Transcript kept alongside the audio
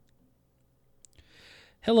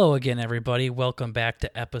Hello again, everybody. Welcome back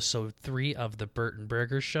to episode 3 of the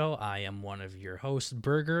BurtnBurger Show. I am one of your hosts,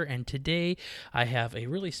 Burger, and today I have a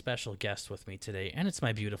really special guest with me today, and it's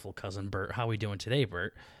my beautiful cousin, Bert. How are we doing today,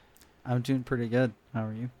 Bert? I'm doing pretty good. How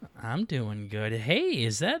are you? I'm doing good. Hey,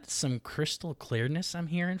 is that some crystal clearness I'm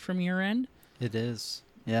hearing from your end? It is.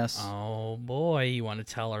 Yes. Oh, boy. You want to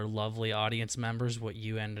tell our lovely audience members what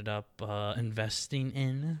you ended up investing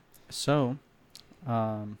in? So,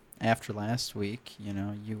 after last week, you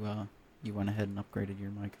went ahead and upgraded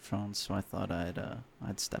your microphone, so I thought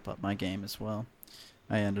I'd step up my game as well.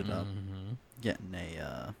 I ended up getting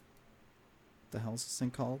the hell's this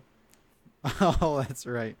thing called? Oh, that's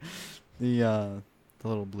right. The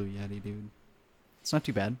little Blue Yeti, dude. It's not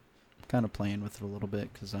too bad. I'm kind of playing with it a little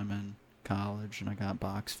bit because I'm in college and I got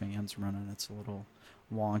box fans running. It's a little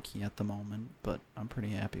wonky at the moment, but I'm pretty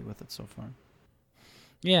happy with it so far.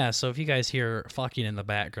 Yeah, so if you guys hear fucking in the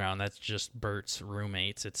background, that's just Bert's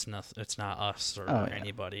roommates. It's not us or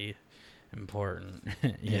anybody important.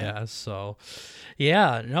 No,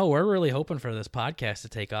 we're really hoping for this podcast to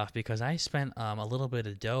take off because I spent a little bit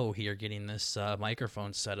of dough here getting this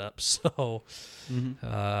microphone set up. So,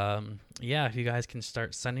 if you guys can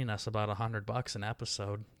start sending us about $100 an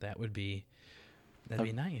episode, that'd be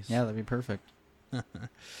nice. Yeah, that'd be perfect.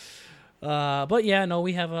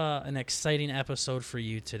 We have an exciting episode for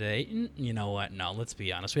you today. You know what? No, let's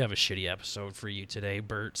be honest. We have a shitty episode for you today.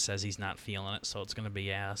 Bert says he's not feeling it, so it's going to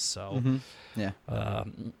be ass. So,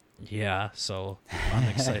 so I'm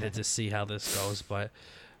excited to see how this goes. But,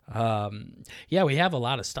 we have a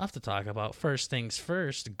lot of stuff to talk about. First things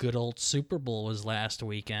first, good old Super Bowl was last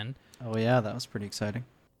weekend. Oh, yeah, that was pretty exciting.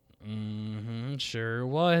 Sure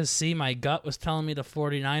was. See, my gut was telling me the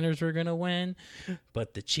 49ers were going to win,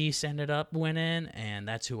 but the Chiefs ended up winning, and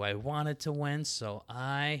that's who I wanted to win, so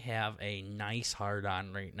I have a nice hard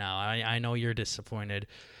on right now. I know you're disappointed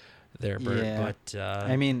there, Bert, but,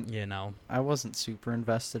 I wasn't super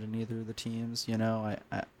invested in either of the teams, I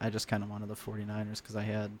just kind of wanted the 49ers because I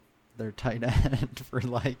had their tight end for,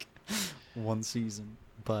 one season,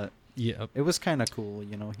 but it was kind of cool,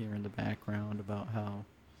 hearing the background about how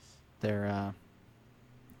their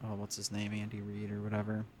what's his name, Andy Reid or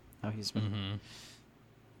whatever, how he's been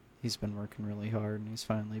working really hard and he's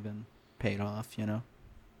finally been paid off,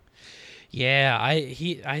 Yeah,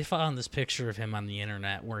 I found this picture of him on the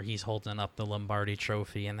internet where he's holding up the Lombardi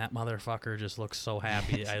trophy and that motherfucker just looks so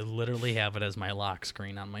happy. I literally have it as my lock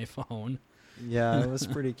screen on my phone. Yeah, it was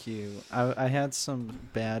pretty cute. I had some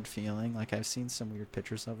bad feeling. I've seen some weird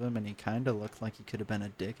pictures of him and he kind of looked like he could have been a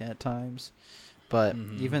dick at times. But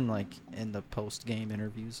even in the post-game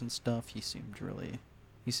interviews and stuff, he seemed really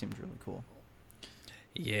cool.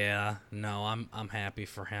 Yeah, no, I'm happy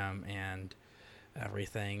for him and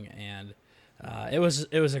everything, and it was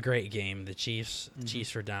a great game. The Chiefs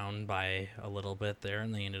were down by a little bit there,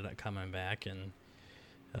 and they ended up coming back and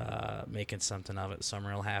making something of it. So I'm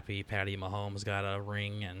real happy. Patty Mahomes got a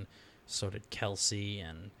ring, and so did Kelsey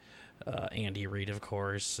and Andy Reid, of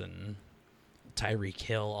course, and Tyreek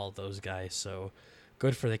Hill, all those guys. So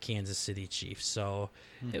good for the Kansas City Chiefs. So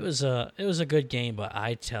it was a good game, but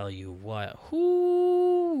I tell you what,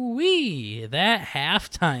 that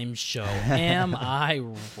halftime show, am I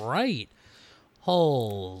right?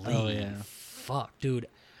 Holy fuck, dude.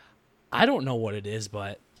 I don't know what it is,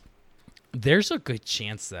 but there's a good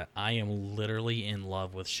chance that I am literally in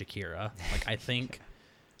love with Shakira. I think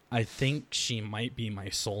she might be my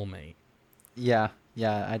soulmate.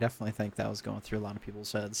 Yeah, I definitely think that was going through a lot of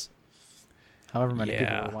people's heads. However many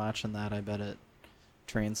people were watching that, I bet it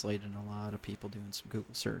translated a lot of people doing some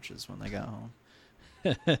Google searches when they got home.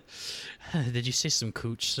 Did you say some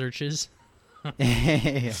cooch searches?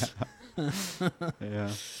 Yeah.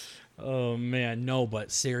 Oh, man, no,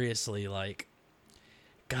 but seriously,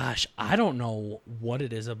 gosh, I don't know what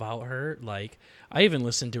it is about her. I even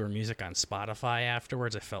listened to her music on Spotify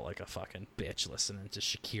afterwards. I felt like a fucking bitch listening to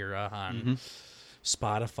Shakira on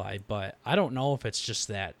Spotify, but I don't know if it's just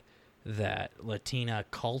that Latina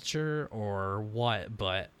culture or what,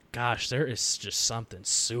 but gosh, there is just something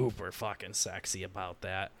super fucking sexy about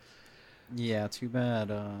that. Yeah, too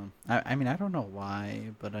bad. I mean, I don't know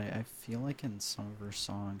why, but I feel like in some of her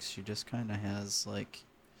songs, she just kind of has I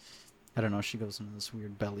don't know, she goes into this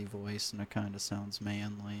weird belly voice and it kind of sounds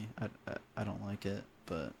manly. I don't like it,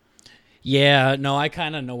 but... Yeah, no, I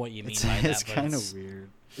kind of know what you mean by that. It's kind of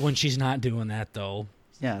weird. When she's not doing that, though.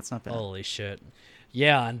 Yeah, it's not bad. Holy shit.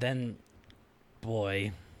 Yeah, and then,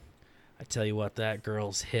 boy, I tell you what, that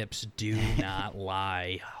girl's hips do not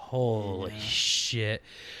lie. Holy shit.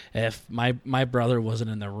 If my brother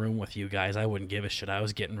wasn't in the room with you guys, I wouldn't give a shit. I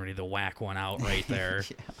was getting ready to whack one out right there.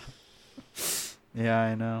 Yeah,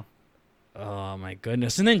 I know. Oh my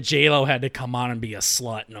goodness! And then J-Lo had to come on and be a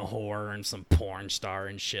slut and a whore and some porn star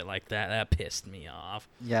and shit like that. That pissed me off.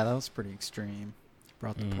 Yeah, that was pretty extreme. He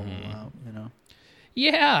brought the pole out, you know.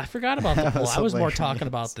 Yeah, I forgot about the That pole. was I was more hilarious. talking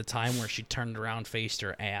about the time where she turned around, faced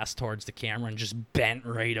her ass towards the camera, and just bent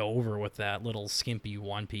right over with that little skimpy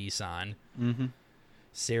one piece on. Mm-hmm.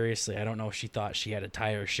 Seriously, I don't know if she thought she had to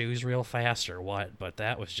tie her shoes real fast or what, but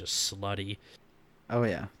that was just slutty. Oh,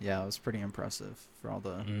 yeah. Yeah, it was pretty impressive for all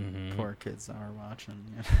the poor kids that were watching,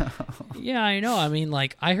 you know. Yeah, I know. I mean,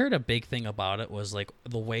 like, I heard a big thing about it was, like,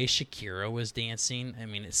 the way Shakira was dancing. I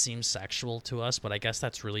mean, it seems sexual to us, but I guess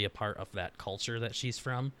that's really a part of that culture that she's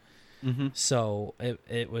from. Mm-hmm. So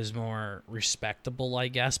it was more respectable, I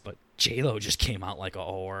guess, but J-Lo just came out like a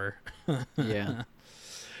whore. Yeah.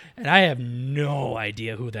 And I have no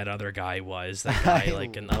idea who that other guy was. That guy, I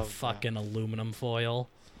like, in the love fucking aluminum foil.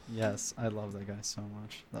 Yes, I love that guy so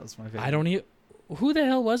much. That was my favorite. I don't even... Who the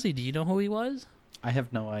hell was he? Do you know who he was? I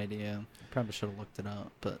have no idea. Probably should have looked it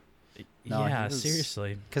up, but... No, yeah,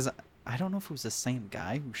 seriously. Because I don't know if it was the same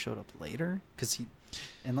guy who showed up later. Because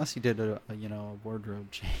unless he did a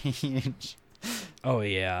wardrobe change. Oh,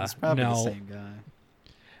 yeah. It's probably no. the same guy.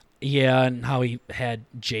 Yeah, and how he had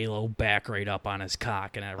J-Lo back right up on his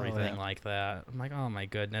cock and everything yeah. like that. I'm like, oh my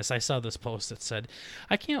goodness. I saw this post that said,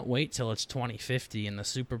 I can't wait till it's 2050 and the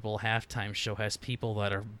Super Bowl halftime show has people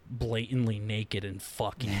that are blatantly naked and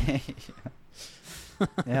fucking.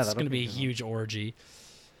 Yeah, it's going to be a huge orgy.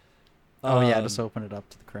 Oh, yeah, just open it up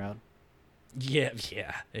to the crowd. Yeah,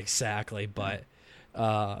 exactly. But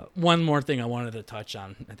one more thing I wanted to touch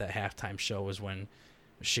on at that halftime show was when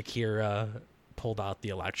Shakira pulled out the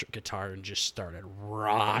electric guitar and just started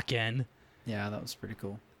rocking. Yeah, that was pretty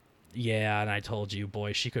cool. Yeah, and I told you,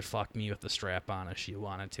 boy, she could fuck me with the strap on if she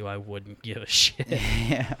wanted to. I wouldn't give a shit.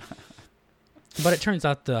 Yeah. But it turns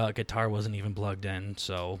out the guitar wasn't even plugged in,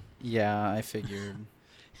 so... Yeah, I figured.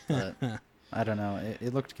 But I don't know.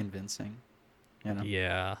 It looked convincing. You know?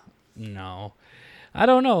 Yeah, no. I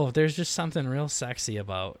don't know. There's just something real sexy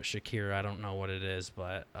about Shakira. I don't know what it is,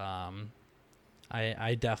 but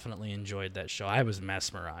I definitely enjoyed that show. I was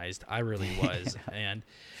mesmerized. I really was. And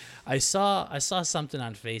I saw something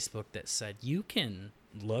on Facebook that said you can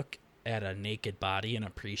look at a naked body and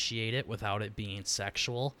appreciate it without it being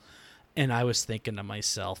sexual. And I was thinking to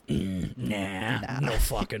myself, nah, no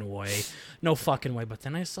fucking way. No fucking way. But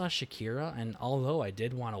then I saw Shakira, and although I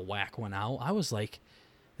did want to whack one out, I was like,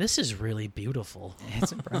 this is really beautiful.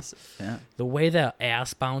 It's impressive, yeah. The way that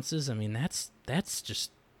ass bounces, I mean, that's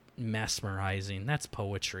just mesmerizing. That's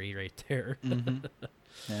poetry right there. Mm-hmm.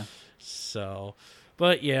 Yeah. So,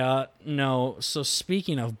 but yeah, no. So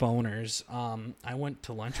speaking of boners, I went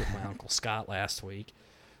to lunch with my Uncle Scott last week.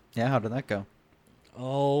 Yeah, how did that go?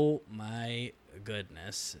 Oh my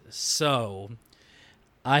goodness. So,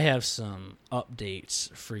 I have some updates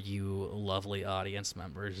for you lovely audience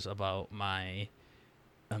members about my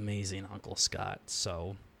amazing Uncle Scott.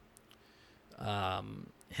 So,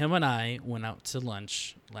 him and I went out to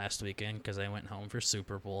lunch last weekend because I went home for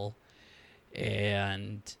Super Bowl.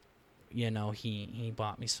 And, you know, he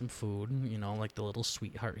bought me some food, you know, like the little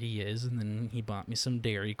sweetheart he is. And then he bought me some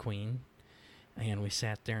Dairy Queen. And we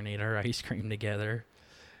sat there and ate our ice cream together.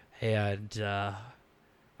 And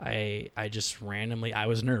I just randomly, I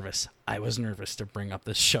was nervous. I was nervous to bring up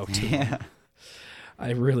this show to him.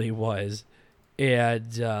 I really was.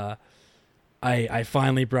 And I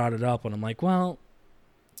finally brought it up, and I'm like, well,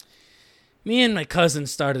 me and my cousin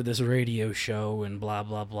started this radio show and blah,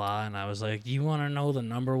 blah, blah. And I was like, do you want to know the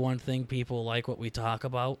number one thing people like what we talk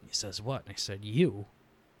about? He says, what? And I said, you.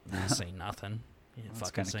 He didn't say nothing. He didn't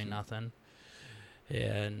fucking say nothing.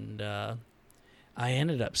 And I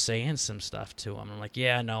ended up saying some stuff to him. I'm like,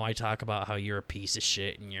 yeah, no, I talk about how you're a piece of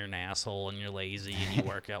shit and you're an asshole and you're lazy and you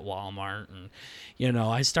work at Walmart. And, you know,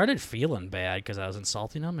 I started feeling bad because I was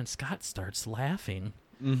insulting him, and Scott starts laughing.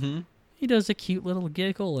 Mm-hmm. He does a cute little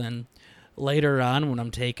giggle, and later on when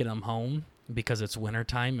I'm taking him home, because it's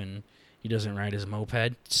wintertime and he doesn't ride his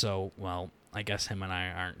moped, so, well, I guess him and I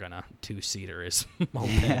aren't going to two-seater his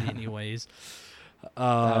moped anyways.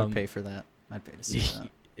 I would pay for that. I'd pay to see that.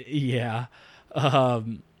 Yeah. While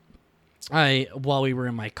we were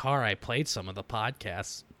in my car, I played some of the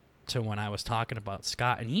podcasts to when I was talking about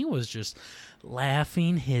Scott, and he was just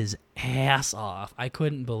laughing his ass off. I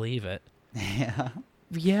couldn't believe it. Yeah.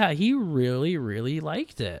 Yeah, he really, really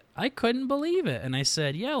liked it. I couldn't believe it. And I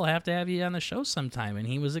said, yeah, we'll have to have you on the show sometime. And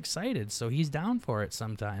he was excited, so he's down for it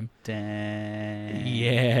sometime. Dang.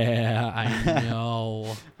 Yeah, I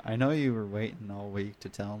know. I know you were waiting all week to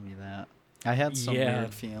tell me that. I had some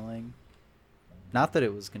weird feeling. Not that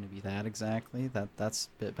it was going to be that exactly. That's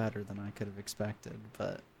a bit better than I could have expected,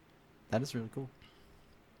 but that is really cool.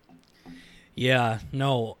 Yeah,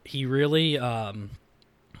 no, he really, I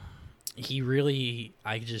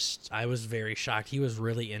was very shocked. He was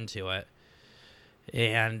really into it.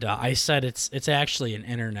 And I said it's actually an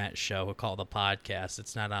internet show called a podcast.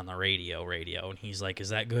 It's not on the radio. And he's like, is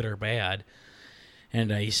that good or bad?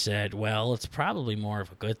 And I said, well, it's probably more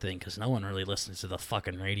of a good thing because no one really listens to the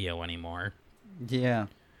fucking radio anymore. Yeah.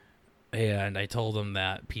 And I told him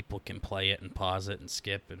that people can play it and pause it and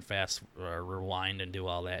skip and fast rewind and do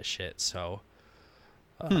all that shit. So,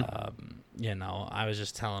 you know, I was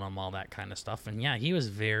just telling him all that kind of stuff. And, yeah, he was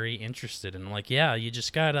very interested. And I'm like, yeah, you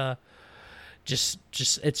just got to just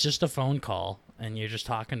it's just a phone call. And you're just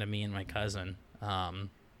talking to me and my cousin.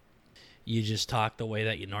 You just talk the way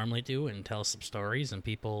that you normally do and tell some stories. And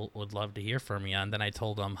people would love to hear from you. And then I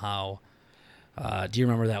told him how, do you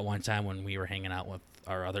remember that one time when we were hanging out with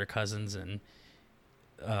our other cousins and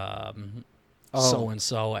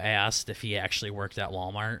so-and-so asked if he actually worked at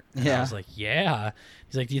Walmart? And I was like, yeah.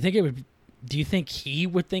 He's like, do you think he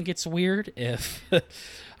would think it's weird if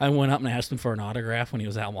I went up and asked him for an autograph when he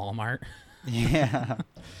was at Walmart? Yeah.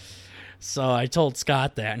 So I told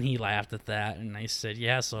Scott that, and he laughed at that. And I said,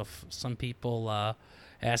 yeah, so if some people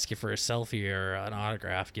ask you for a selfie or an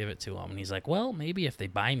autograph, give it to them. And he's like, well, maybe if they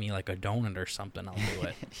buy me like a donut or something, I'll do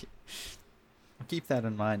it. I'll keep that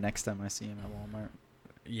in mind next time I see him at Walmart.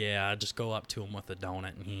 Yeah, just go up to him with a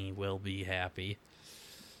donut, and he will be happy.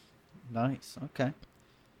 Nice. Okay.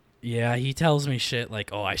 Yeah, he tells me shit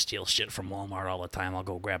like, oh, I steal shit from Walmart all the time. I'll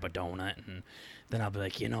go grab a donut, and then I'll be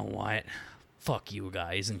like, you know what? Fuck you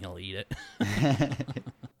guys, and he'll eat it.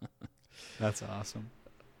 That's awesome.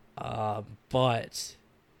 But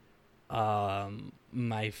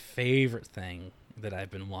my favorite thing that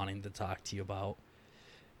I've been wanting to talk to you about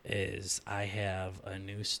is I have a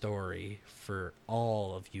new story for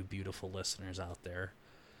all of you beautiful listeners out there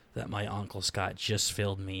that my Uncle Scott just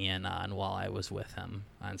filled me in on while I was with him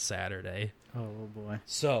on Saturday. Oh, boy.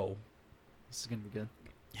 So, this is going to be good.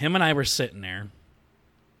 Him and I were sitting there,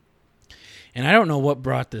 and I don't know what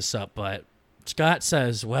brought this up, but Scott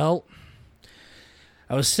says, well,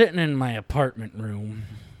 I was sitting in my apartment room,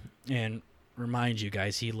 and remind you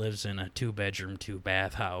guys, he lives in a 2-bedroom,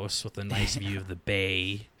 2-bath house with a nice view of the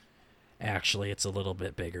bay. Actually, it's a little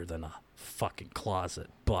bit bigger than a fucking closet,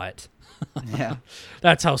 but yeah,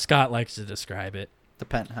 that's how Scott likes to describe it. The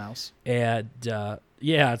penthouse. And,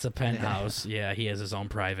 yeah, it's a penthouse. Yeah, he has his own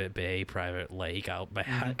private bay, private lake out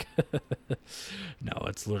back. No,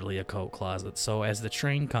 it's literally a coat closet. So as the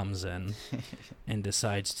train comes in and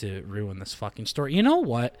decides to ruin this fucking story, you know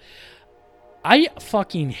what? I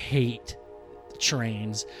fucking hate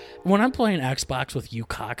trains. When I'm playing Xbox with you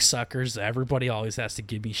cocksuckers, everybody always has to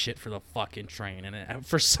give me shit for the fucking train, and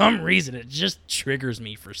for some reason it just triggers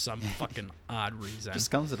me for some fucking odd reason. Just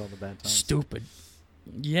comes at all the bad times. Stupid.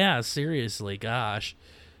 Yeah, seriously, gosh.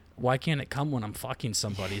 Why can't it come when I'm fucking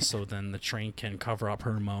somebody so then the train can cover up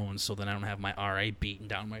her moans so then I don't have my RA beating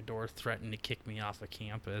down my door threatening to kick me off of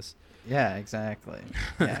campus? Yeah, exactly.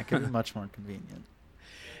 Yeah, it could be much more convenient.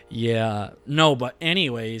 Yeah, no, but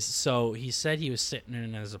anyways, so he said he was sitting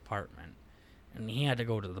in his apartment, and he had to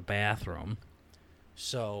go to the bathroom.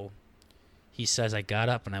 So he says, I got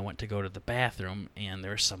up and I went to go to the bathroom, and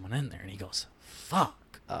there was someone in there, and he goes,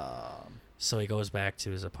 fuck. So he goes back to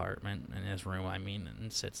his apartment, in his room,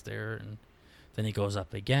 and sits there, and then he goes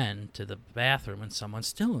up again to the bathroom, and someone's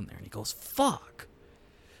still in there, and he goes, fuck.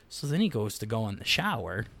 So then he goes to go in the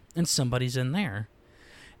shower, and somebody's in there.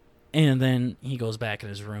 And then he goes back in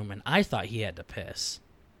his room, and I thought he had to piss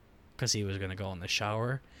because he was going to go in the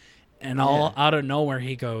shower. And all out of nowhere,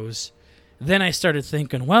 he goes, then I started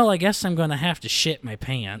thinking, well, I guess I'm going to have to shit my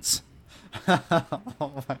pants.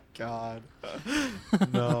 Oh, my God.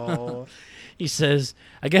 No. He says,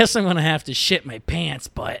 I guess I'm going to have to shit my pants,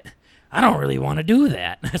 but I don't really want to do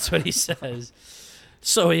that. That's what he says.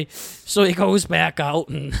 So he goes back out,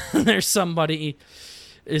 and there's somebody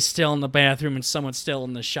is still in the bathroom and someone's still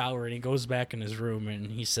in the shower, and he goes back in his room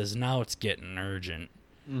and he says, now it's getting urgent.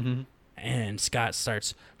 Mm-hmm. And Scott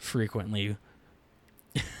starts frequently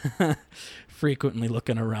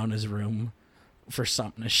looking around his room for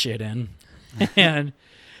something to shit in. And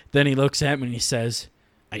then he looks at me and he says,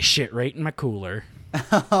 I shit right in my cooler.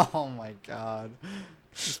 Oh my God.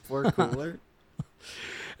 This poor cooler.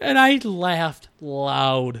 And I laughed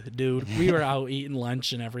loud, dude. We were out eating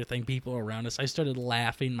lunch and everything, people around us. I started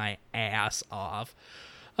laughing my ass off.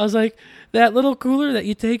 I was like, that little cooler that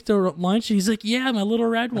you take to lunch? And he's like, yeah, my little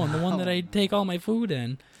red one, the one that I take all my food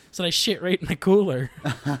in. So I shit right in the cooler.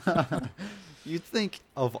 You'd think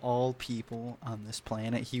of all people on this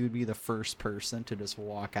planet, he would be the first person to just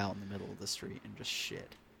walk out in the middle of the street and just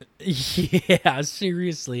shit. Yeah,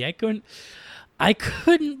 seriously, I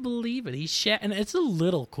couldn't believe it. He shat, and it's a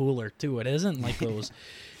little cooler too. It isn't like those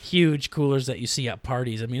huge coolers that you see at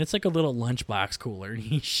parties. I mean, it's like a little lunchbox cooler, and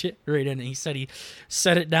he shit right in it. He said he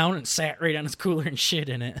set it down and sat right on his cooler and shit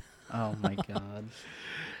in it. Oh my god!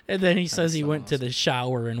 And then he says he went to the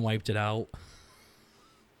shower and wiped it out.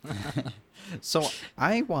 So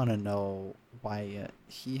I want to know why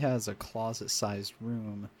he has a closet-sized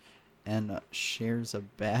room and shares a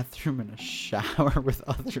bathroom and a shower with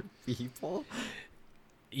other people.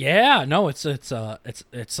 Yeah, no, it's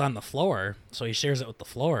on the floor, so he shares it with the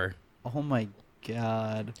floor. Oh my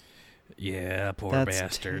god! Yeah, poor That's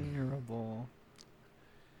bastard. Terrible.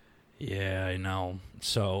 Yeah, I know.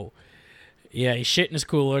 So, yeah, he shit in his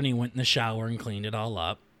cooler and he went in the shower and cleaned it all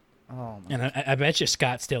up. Oh my! And I bet you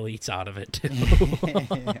Scott still eats out of it too.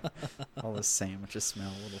 All the sandwiches smell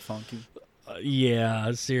a little funky.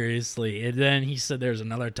 Yeah, seriously. And then he said there's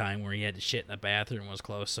another time where he had to shit in the bathroom was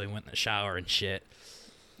close, so he went in the shower and shit.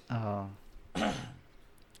 Oh.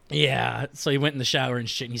 Yeah, so he went in the shower and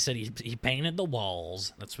shit, and he said he painted the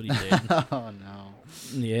walls. That's what he did. Oh, no.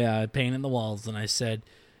 Yeah, I painted the walls, and I said,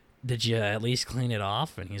 did you at least clean it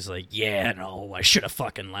off? And he's like, yeah, no, I should have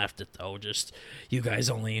fucking left it, though. Just, you guys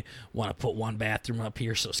only want to put one bathroom up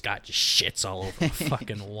here, so Scott just shits all over the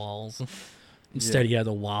fucking walls. Instead, he had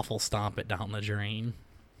to waffle stomp it down the drain.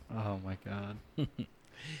 Oh, my God.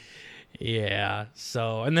 Yeah,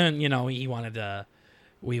 so, and then, he wanted to...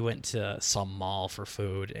 We went to some mall for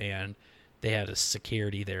food, and they had a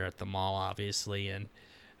security there at the mall, obviously, and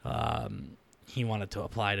he wanted to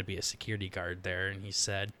apply to be a security guard there, and he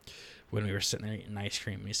said, when we were sitting there eating ice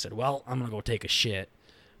cream, he said, well, I'm going to go take a shit.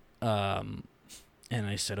 And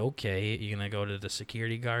I said, okay, you going to go to the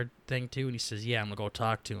security guard thing too? And he says, yeah, I'm going to go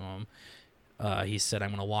talk to him. He said, I'm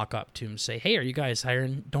going to walk up to him and say, hey, are you guys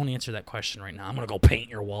hiring? Don't answer that question right now. I'm going to go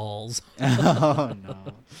paint your walls. Oh,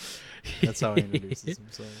 no. That's how he introduces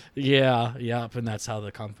himself. Yeah, and that's how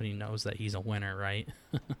the company knows that he's a winner, right?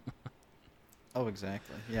 Oh,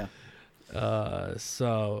 exactly. Yeah.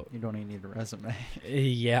 So you don't even need a resume.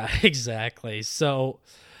 Yeah, exactly. So,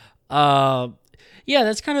 yeah,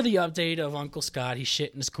 that's kind of the update of Uncle Scott. He's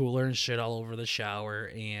shit in his cooler and shit all over the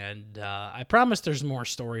shower, and I promise there's more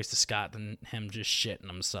stories to Scott than him just shitting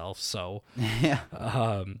himself. So, yeah,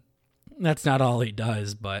 that's not all he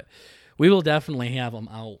does, but we will definitely have him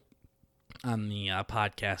out on the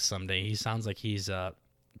podcast someday. He sounds like he's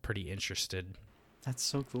pretty interested. That's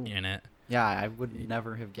so cool in it. Yeah, I would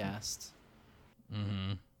never have guessed.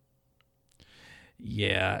 Mm-hmm.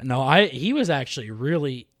 Yeah, no, he was actually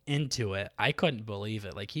really into it. I couldn't believe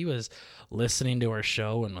it. Like, he was listening to our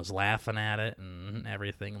show and was laughing at it and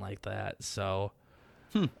everything like that. So,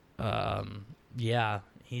 yeah,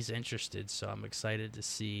 he's interested. So I'm excited to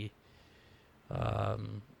see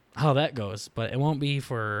how that goes. But it won't be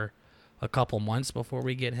for a couple months before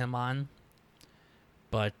we get him on.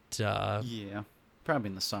 But yeah, probably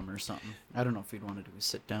in the summer or something. I don't know if we'd want to do a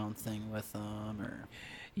sit-down thing with him or...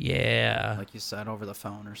 Yeah. Like you said, over the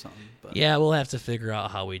phone or something. But. Yeah, we'll have to figure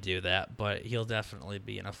out how we do that, but he'll definitely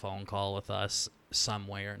be in a phone call with us some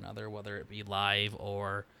way or another, whether it be live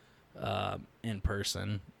or in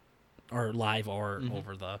person, or live or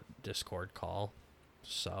over the Discord call.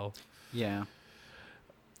 So. Yeah.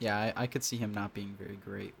 Yeah, I could see him not being very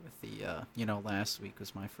great with the, last week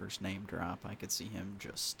was my first name drop. I could see him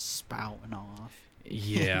just spouting off.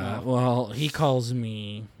 Yeah, well, he calls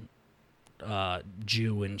me...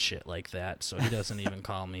 Jew and shit like that, so he doesn't even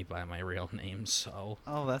call me by my real name. So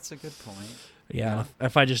that's a good point. Yeah,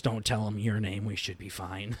 if I just don't tell him your name, we should be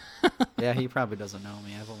fine. Yeah, he probably doesn't know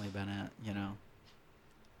me. I've only been at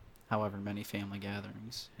however many family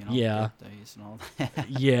gatherings, birthdays and all that.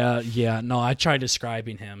 Yeah. No, I tried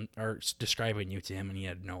describing you to him, and he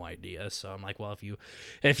had no idea. So I'm like, well,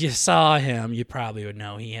 if you saw him, you probably would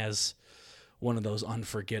know. He has one of those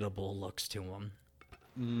unforgettable looks to him.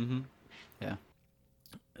 Mm-hmm. Yeah.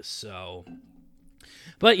 So,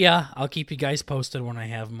 but yeah, I'll keep you guys posted when I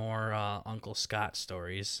have more Uncle Scott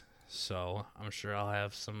stories. So I'm sure I'll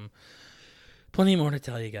have plenty more to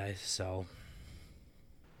tell you guys. So.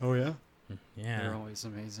 Oh yeah. Yeah. They're always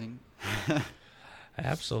amazing.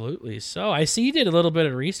 Absolutely. So I see you did a little bit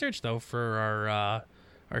of research though for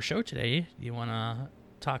our show today. You want to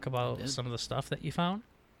talk about some of the stuff that you found?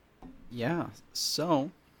 Yeah. So.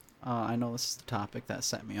 I know this is the topic that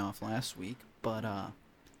set me off last week, but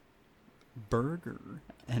Burger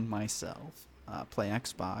and myself play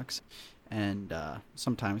Xbox, and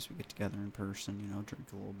sometimes we get together in person, drink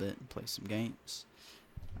a little bit and play some games.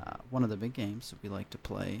 One of the big games that we like to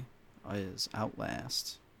play is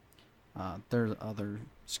Outlast. There's other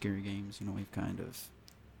scary games, we've kind of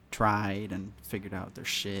tried and figured out they're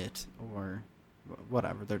shit or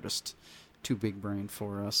whatever. They're just too big brain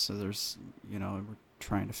for us. So there's, we're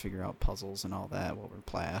trying to figure out puzzles and all that while we're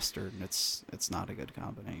plastered, and it's not a good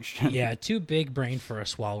combination. Yeah, too big brain for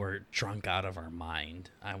us while we're drunk out of our mind,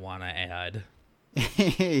 I want to add.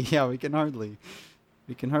 Yeah, we can hardly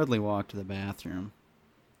walk to the bathroom.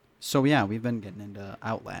 So yeah, we've been getting into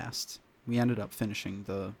Outlast. We ended up finished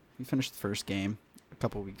the first game a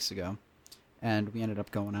couple weeks ago, and we ended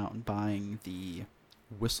up going out and buying the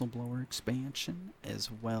Whistleblower expansion as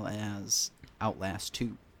well as Outlast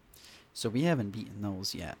 2. So we haven't beaten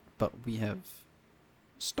those yet, but we have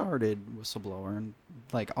started Whistleblower, and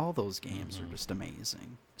like all those games are just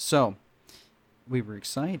amazing. So we were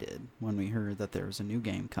excited when we heard that there was a new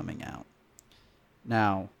game coming out.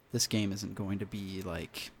 Now, this game isn't going to be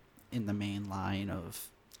like in the main line of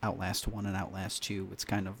Outlast 1 and Outlast 2. It's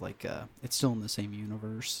kind of like it's still in the same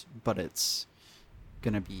universe, but it's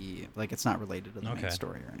going to be like it's not related to the main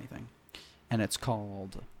story or anything. And it's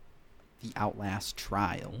called The Outlast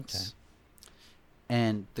Trials. Okay.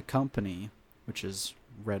 And the company, which is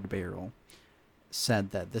Red Barrel,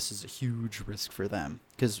 said that this is a huge risk for them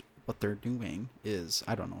because what they're doing is,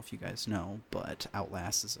 I don't know if you guys know, but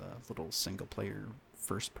Outlast is a little single-player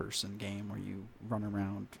first-person game where you run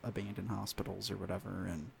around abandoned hospitals or whatever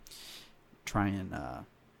and try and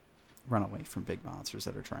run away from big monsters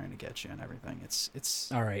that are trying to get you and everything. It's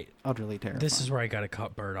all right. Utterly terrifying. This is where I got to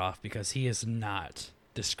cut Bert off because he is not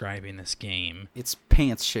describing this game. It's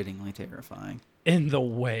pants-shittingly terrifying. In the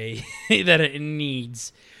way that it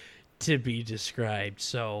needs to be described.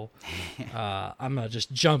 So I'm going to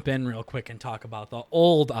just jump in real quick and talk about the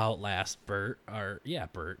old Outlast, Bert.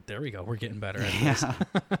 Bert. There we go. We're getting better at this.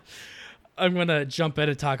 I'm going to jump in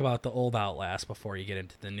and talk about the old Outlast before you get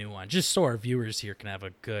into the new one, just so our viewers here can have a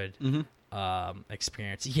good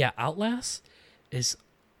experience. Yeah, Outlast is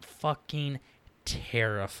fucking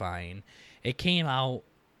terrifying. It came out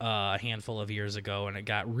a handful of years ago, and it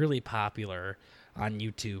got really popular on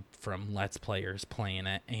YouTube from Let's Players playing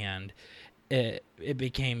it, and it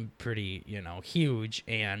became pretty, huge,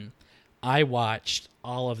 and I watched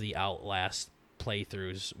all of the Outlast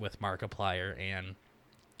playthroughs with Markiplier, and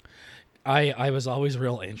I was always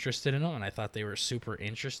real interested in them, and I thought they were super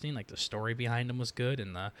interesting. Like, the story behind them was good,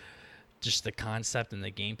 and just the concept and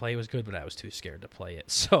the gameplay was good, but I was too scared to play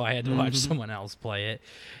it. So I had to watch someone else play it.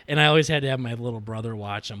 And I always had to have my little brother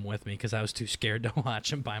watch them with me because I was too scared to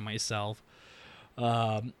watch them by myself.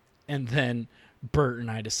 And then Bert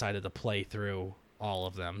and I decided to play through all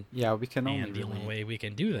of them. Yeah, we can only. And the only way we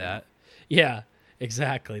can do that. Yeah,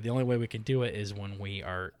 exactly. The only way we can do it is when we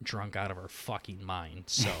are drunk out of our fucking mind.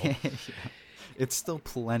 So yeah. It's still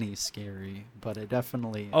plenty scary, but it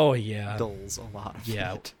definitely dulls a lot of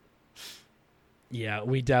it. Yeah,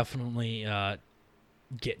 we definitely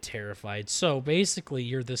get terrified. So basically,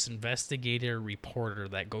 you're this investigator reporter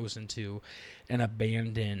that goes into an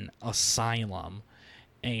abandoned asylum,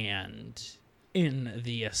 and in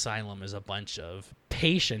the asylum is a bunch of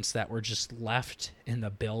patients that were just left in the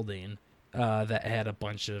building that had a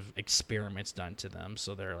bunch of experiments done to them.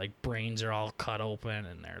 So their brains are all cut open,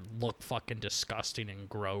 and they look fucking disgusting and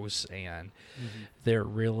gross, and they're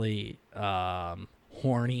really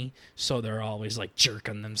horny, so they're always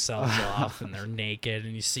jerking themselves off, and they're naked,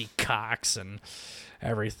 and you see cocks and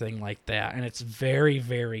everything like that, and it's very,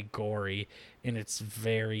 very gory, and it's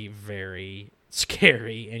very, very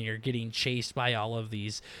scary, and you're getting chased by all of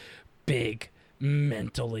these big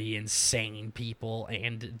mentally insane people.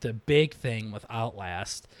 And the big thing with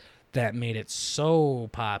Outlast that made it so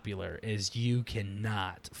popular is you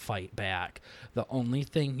cannot fight back. The only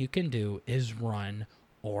thing you can do is run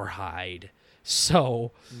or hide.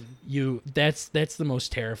 So that's the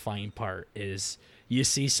most terrifying part is you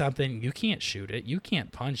see something, you can't shoot it, you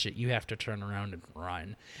can't punch it, you have to turn around and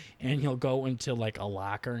run. And you'll go into a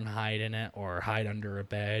locker and hide in it or hide under a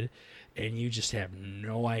bed, and you just have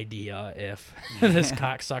no idea if this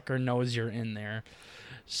cocksucker knows you're in there.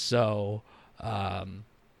 So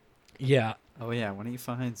yeah. Oh yeah, when he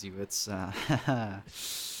finds you, it's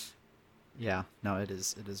yeah, no, it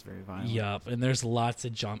is very violent. Yup, and there's lots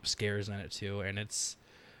of jump scares in it too, and it's,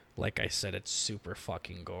 like I said, it's super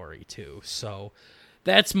fucking gory too. So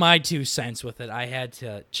that's my 2 cents with it. I had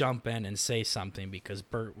to jump in and say something because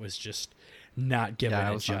Bert was just not giving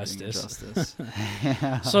it justice.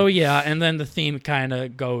 So yeah, and then the theme kind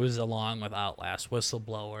of goes along with Outlast,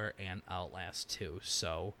 Whistleblower, and Outlast 2.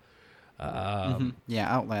 So yeah,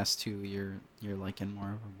 Outlast 2, you're in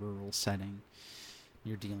more of a rural setting.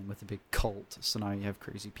 you're dealing with a big cult, so now you have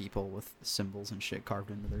crazy people with symbols and shit carved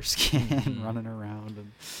into their skin running around,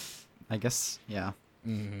 and I guess, yeah,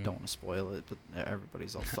 don't want to spoil it, but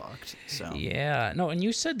everybody's all fucked, so. Yeah, no, and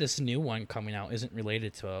you said this new one coming out isn't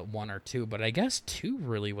related to 1 or 2, but I guess 2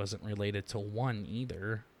 really wasn't related to 1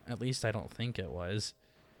 either. At least I don't think it was.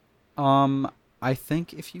 I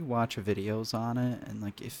think if you watch videos on it, and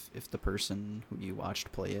like if the person who you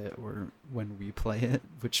watched play it, or when we play it,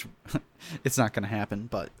 which it's not going to happen,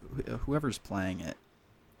 but whoever's playing it,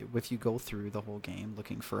 if you go through the whole game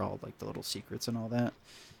looking for all like the little secrets and all that,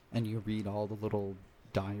 and you read all the little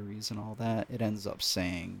diaries and all that, it ends up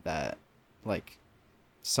saying that like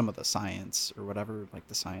some of the science or whatever, like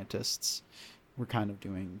the scientists were kind of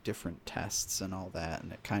doing different tests and all that,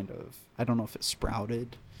 and it kind of, I don't know if it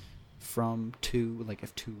sprouted from 2, like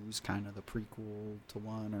if 2 is kind of the prequel to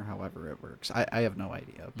 1 or however it works. I have no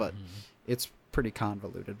idea, but it's pretty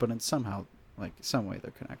convoluted, but in somehow, like some way they're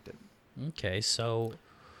connected. Okay, so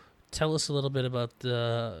tell us a little bit about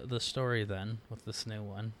the story then with this new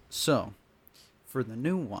one. So, for the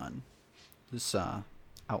new one, this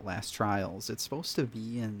Outlast Trials, it's supposed to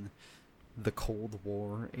be in the Cold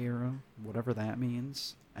War era, whatever that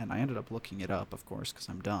means, and I ended up looking it up, of course, because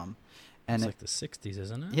I'm dumb. And it's like the 60s,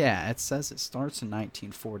 isn't it? Yeah, it says it starts in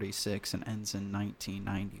 1946 and ends in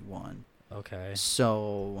 1991. Okay.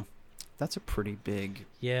 So that's a pretty big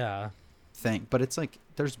thing. But it's like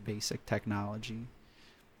there's basic technology.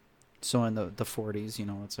 So in the 40s, you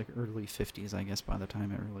know, it's like early 50s, I guess, by the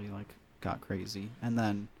time it really like got crazy. And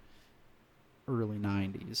then early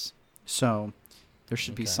 90s. So there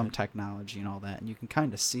should be some technology and all that. And you can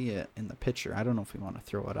kind of see it in the picture. I don't know if we want to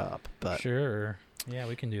throw it up, but sure. Yeah,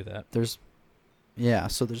 we can do that.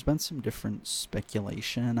 So there's been some different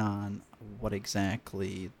speculation on what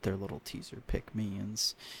exactly their little teaser pic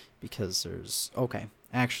means, because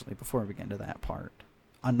actually, before we get into that part,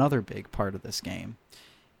 another big part of this game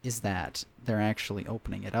is that they're actually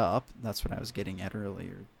opening it up. That's what I was getting at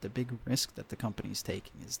earlier. The big risk that the company's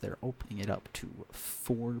taking is they're opening it up to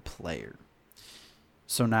 4-player.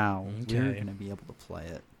 So now we're going to be able to play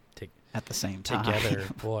it at the same time. Together.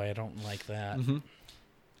 Boy, I don't like that.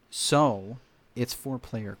 So it's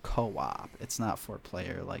 4-player co-op. It's not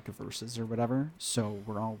 4-player like versus or whatever. So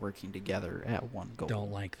we're all working together at one goal.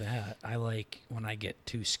 Don't like that. I like when I get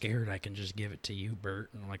too scared, I can just give it to you, Bert.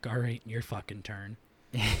 And I'm like, all right, your fucking turn.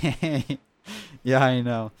 Yeah, I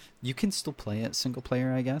know. You can still play it single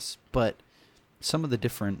player, I guess. But some of the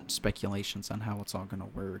different speculations on how it's all going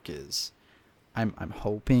to work is I'm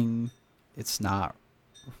hoping it's not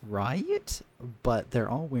right, but they're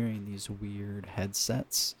all wearing these weird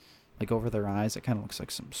headsets like over their eyes. It kind of looks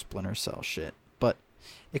like some Splinter Cell shit, but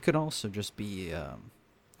it could also just be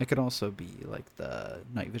like the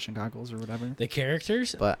night vision goggles or whatever, the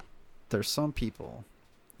characters. But there's some people,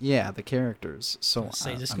 the characters, so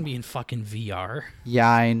say this can be in fucking VR. Yeah,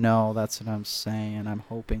 I know, that's what I'm saying. I'm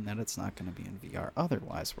hoping that it's not going to be in VR,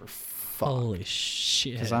 otherwise we're fucked. Holy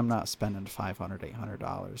shit. Because I'm not spending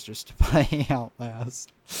 $500-$800 just to play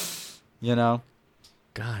Outlast, you know.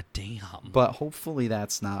 God damn. But hopefully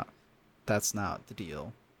that's not the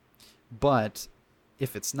deal. But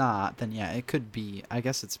if it's not, then yeah, it could be. I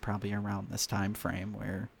guess it's probably around this time frame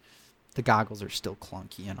where the goggles are still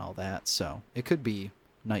clunky and all that. So it could be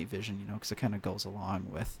night vision, you know, because it kind of goes along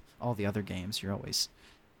with all the other games. You're always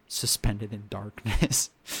suspended in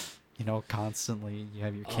darkness. You know, constantly you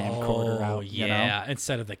have your camcorder out. Yeah,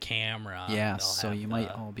 instead of the camera. Yeah, so you might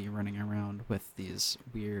all be running around with these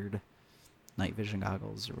weird night vision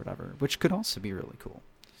goggles or whatever, which could also be really cool.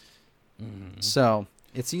 So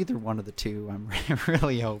it's either one of the two. I'm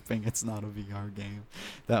really hoping it's not a VR game.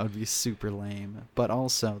 That would be super lame. But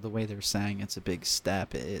also the way they're saying it's a big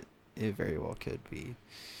step, it very well could be.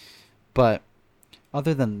 But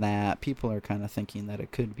other than that, people are kind of thinking that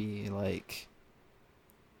it could be like,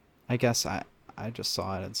 I guess I just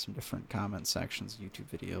saw it in some different comment sections,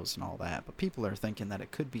 YouTube videos and all that, but people are thinking that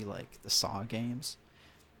it could be like the Saw games.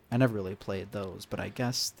 I never really played those, but I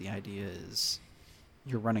guess the idea is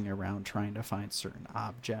you're running around trying to find certain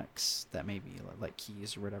objects that may be like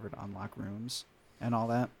keys or whatever to unlock rooms and all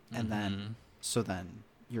that. And then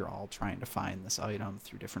you're all trying to find this item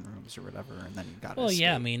through different rooms or whatever, and then you got to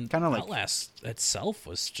yeah, I mean, kind of like Outlast itself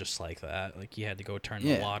was just like that. Like you had to go turn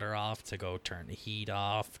the water off, to go turn the heat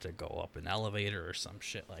off, to go up an elevator or some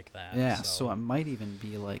shit like that. Yeah, so it might even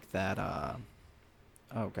be like that,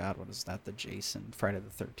 oh god, what is that, the Jason Friday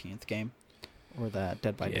the 13th game? Or that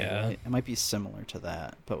Dead by Daylight. It might be similar to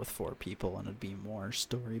that, but with 4 people, and it'd be more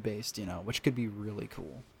story-based, you know, which could be really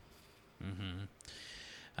cool.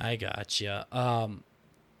 I gotcha.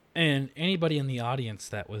 And anybody in the audience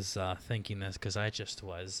that was thinking this, because I just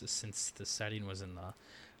was, since the setting was in the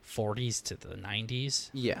 40s to the 90s.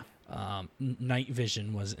 Yeah. Night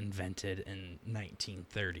vision was invented in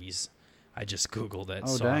 1930s. I just Googled it,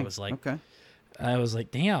 Oh, so dang. I was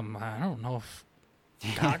like, damn, I don't know if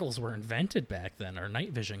goggles were invented back then, or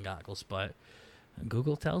night vision goggles, but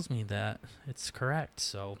Google tells me that it's correct.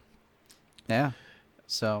 So yeah.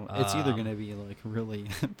 So it's either going to be like really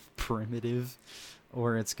primitive,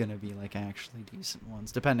 or it's going to be like actually decent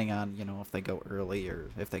ones, depending on, if they go early or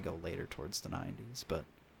if they go later towards the 90s. But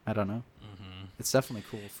I don't know. Mm-hmm. It's definitely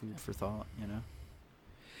cool food for thought,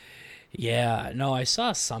 Yeah, no, I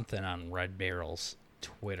saw something on Red Barrel's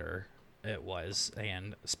Twitter. It was,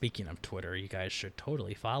 and speaking of Twitter, you guys should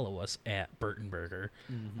totally follow us at BurtnBurger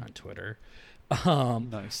on Twitter.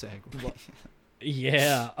 Nice segue.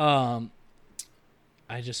 Yeah,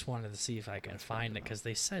 I just wanted to see if I can find it, because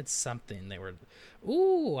they said something. They were,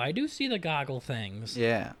 ooh, I do see the goggle things.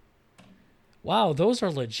 Yeah. Wow, those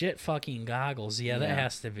are legit fucking goggles. Yeah, that Yeah.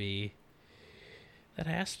 has to be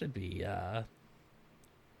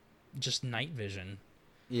just night vision.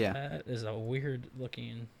 Yeah. That is a weird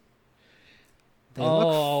looking. They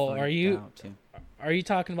look are freaked you out, too. are you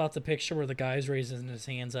talking about the picture where the guy's raising his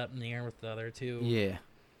hands up in the air with the other two? Yeah.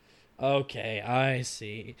 Okay, I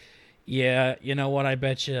see. Yeah, you know what? I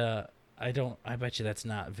bet you that's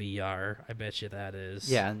not VR. I bet you that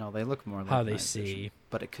is. Yeah, no, they look more like how they night vision. see.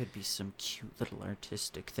 But it could be some cute little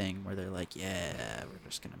artistic thing where they're like, yeah, we're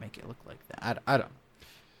just gonna make it look like that. I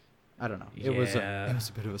don't know. It was a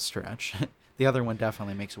bit of a stretch. The other one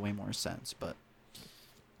definitely makes way more sense, but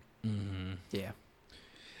yeah.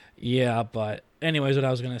 Yeah, but anyways, what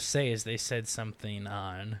I was gonna say is they said something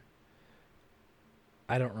on.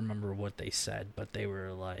 I don't remember what they said, but they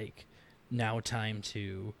were like, now time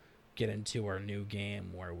to get into our new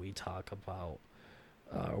game where we talk about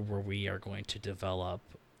where we are going to develop,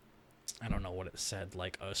 I don't know what it said,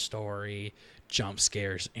 like a story, jump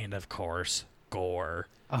scares, and of course, gore.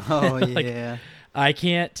 Oh, Like, yeah. I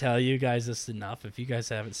can't tell you guys this enough. If you guys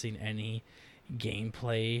haven't seen any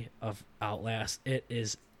gameplay of Outlast, it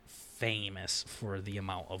is famous for the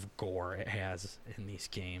amount of gore it has in these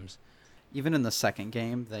games. Even in the second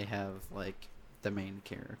game, they have, like, the main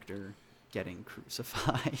character getting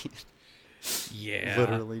crucified. Yeah.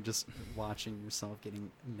 Literally just watching yourself getting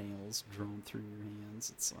nails drilled through your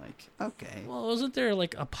hands. It's like, okay. Well, wasn't there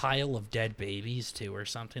like a pile of dead babies too, or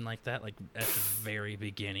something like that, like at the very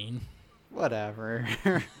beginning? Whatever.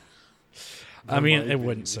 I mean, it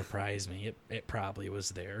wouldn't surprise me. It probably was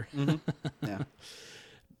there. Yeah.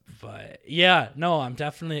 But yeah, no, I'm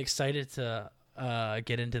definitely excited to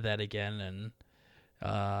get into that again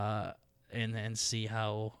and see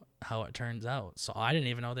how it turns out. So I didn't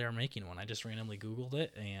even know they were making one. I just randomly Googled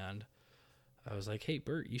it, and I was like, hey,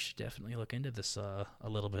 Bert, you should definitely look into this a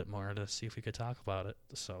little bit more to see if we could talk about it.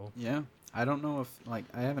 So Yeah. I don't know if, like,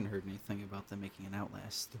 I haven't heard anything about them making an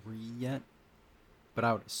Outlast 3 yet, but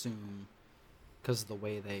I would assume, because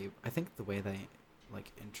I think the way they,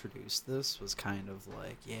 like, introduced this was kind of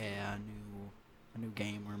like, yeah, a new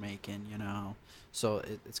game we're making, So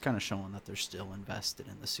it's kind of showing that they're still invested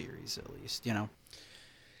in the series, at least,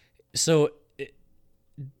 So,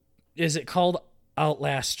 is it called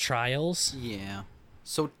Outlast Trials? Yeah.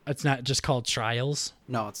 So It's not just called Trials?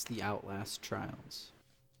 no, it's the Outlast Trials.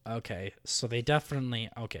 Okay, so they definitely...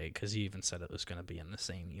 Okay, because you even said it was going to be in the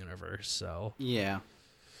same universe, so... Yeah.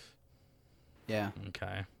 Yeah.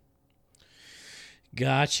 Okay.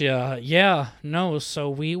 Gotcha. Yeah, no, so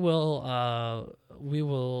we will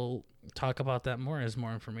talk about that more as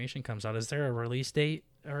more information comes out. Is there a release date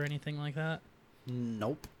or anything like that?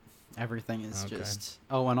 Nope. Everything is Okay. just...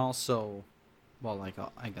 Oh, and also, well, like,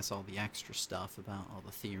 I guess all the extra stuff about all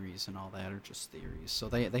the theories and all that are just theories. So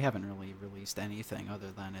they haven't really released anything other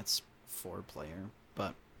than it's 4-player.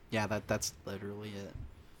 But, yeah, that's literally it.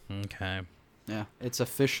 Okay. Yeah, it's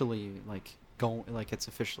officially, it's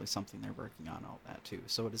officially something they're working on, all that, too.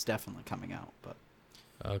 So it is definitely coming out, but...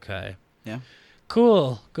 Okay. Yeah.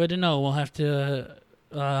 Cool. Good to know. We'll have to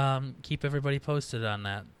keep everybody posted on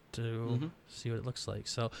that to see what it looks like.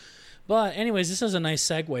 So, but anyways, this is a nice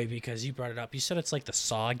segue because you brought it up. You said it's like the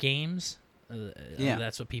Saw games. Yeah.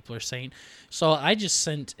 That's what people are saying. So I just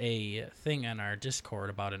sent a thing on our Discord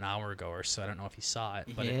about an hour ago or so. I don't know if you saw it,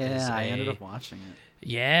 but I ended up watching it.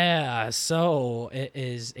 Yeah, so it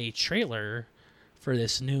is a trailer for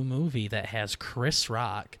this new movie that has Chris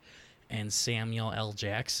Rock and Samuel L.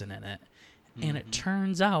 Jackson in it. And it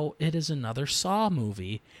turns out it is another Saw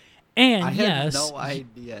movie. And I yes, had no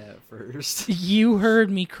idea at first. you heard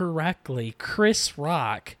me correctly. Chris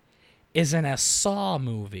Rock is in a Saw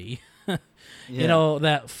movie. You know,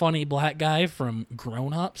 that funny black guy from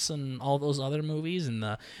Grown Ups and all those other movies, and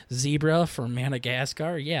the zebra from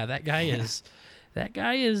Madagascar. Yeah, that guy is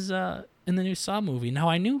in the new Saw movie. Now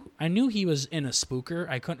I knew he was in a spooker.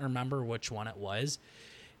 I couldn't remember which one it was.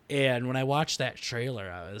 And when I watched that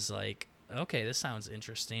trailer, I was like, okay, this sounds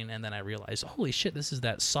interesting. And then I realized, holy shit, this is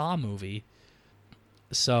that Saw movie.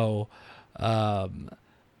 So, I'm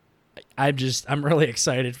really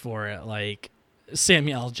excited for it. Like,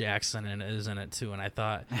 Samuel L. Jackson is in it too, and I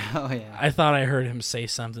thought, I heard him say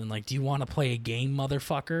something like, "Do you want to play a game,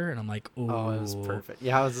 motherfucker?" And I'm like, "Ooh." Oh, it was perfect.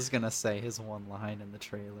 Yeah, I was just gonna say his one line in the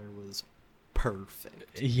trailer was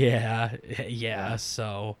perfect. Yeah.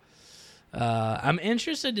 So, I'm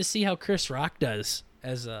interested to see how Chris Rock does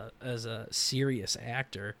as a serious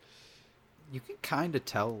actor. You can kind of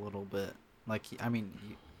tell a little bit. Like,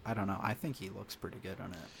 I don't know. I think he looks pretty good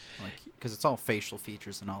on it. Like, because it's all facial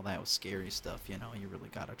features and all that with scary stuff. You really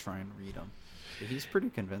gotta try and read him. But he's pretty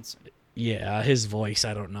convincing. Yeah, his voice.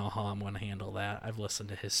 I don't know how I'm gonna handle that. I've listened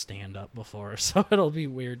to his stand up before, so it'll be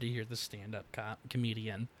weird to hear the stand up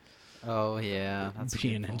comedian. Oh yeah, that's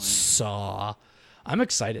being in Saw. I'm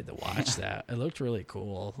excited to watch that. It looked really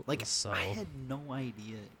cool. Like, I had no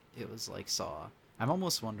idea it was like Saw. I'm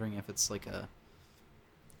almost wondering if it's like a.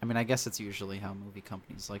 I guess it's usually how movie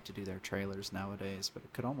companies like to do their trailers nowadays, but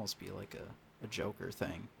it could almost be like a Joker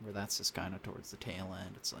thing, where that's just kind of towards the tail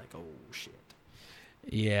end. It's like, oh, shit.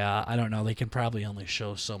 Yeah, I don't know. They can probably only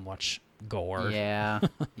show so much gore. Yeah,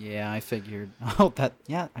 I figured. Oh, I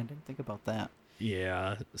didn't think about that.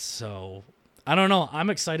 Yeah, so, I don't know. I'm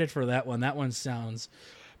excited for that one. That one sounds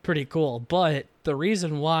pretty cool. But the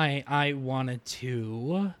reason why I wanted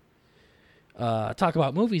to talk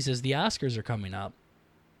about movies is the Oscars are coming up.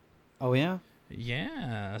 Oh, yeah?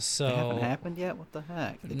 Yeah, so... They haven't happened yet? What the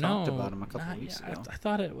heck? They talked about them a couple weeks ago. I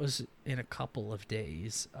thought it was in a couple of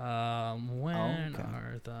days. When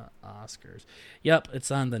are the Oscars? Yep, it's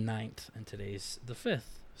on the 9th, and today's the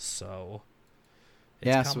 5th, so...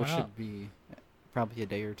 So it should be probably a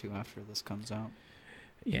day or two after this comes out.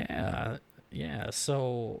 Yeah,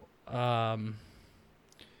 so... yeah,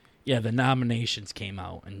 the nominations came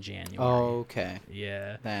out in January. Oh, okay.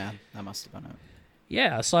 Yeah. That must have been it.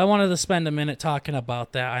 Yeah, so I wanted to spend a minute talking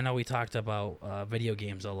about that. I know we talked about video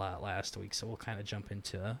games a lot last week, so we'll kind of jump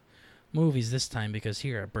into movies this time, because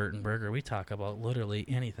here at BurtnBurger, we talk about literally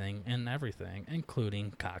anything and everything,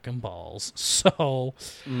 including cock and balls. So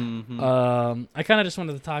I kind of just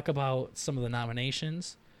wanted to talk about some of the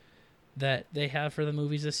nominations that they have for the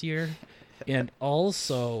movies this year. And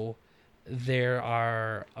also, there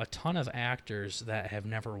are a ton of actors that have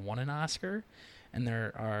never won an Oscar. And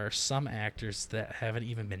there are some actors that haven't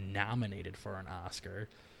even been nominated for an Oscar.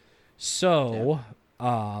 So,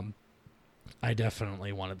 I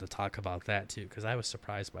definitely wanted to talk about that too, because I was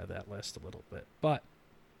surprised by that list a little bit. But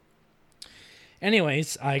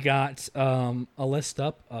anyways, I got a list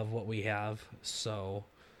up of what we have. So,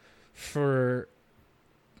 for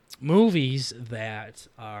movies that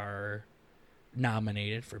are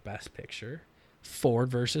nominated for Best Picture, Ford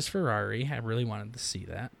versus Ferrari. I really wanted to see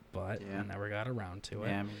that, but I never got around to it.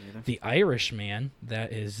 Yeah, me neither. The Irishman,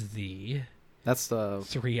 that's the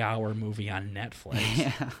 3-hour movie on Netflix.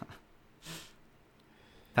 Yeah.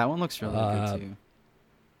 That one looks really good too.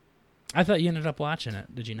 I thought you ended up watching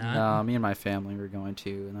it. Did you not? No, me and my family were going to,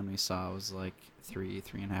 and then we saw it was like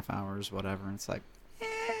 3.5 hours, whatever, and it's like,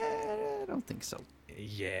 I don't think so.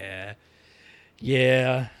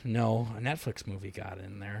 Yeah, no, a Netflix movie got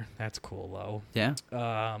in there. That's cool, though.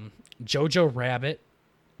 Yeah. Jojo Rabbit.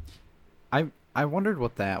 I wondered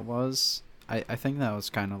what that was. I think that was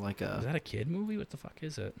kind of like a... Is that a kid movie? What the fuck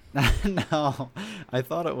is it? No, I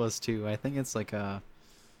thought it was too. I think it's like a...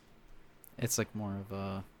 It's like more of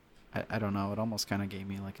a... I don't know. It almost kind of gave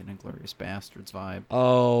me like an Inglourious Bastards vibe.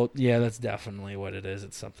 Oh, yeah, that's definitely what it is.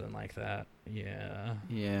 It's something like that. Yeah.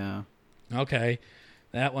 Yeah. Okay.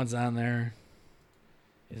 That one's on there.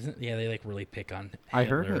 Yeah, they like really pick on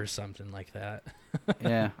Hitler or something like that.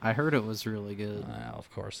 Yeah, I heard it was really good. Well, of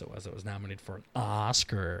course it was. It was nominated for an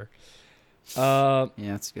Oscar. Yeah,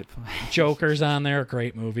 that's a good point. Joker's on there.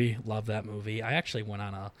 Great movie. Love that movie. I actually went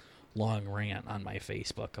on a long rant on my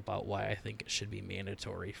Facebook about why I think it should be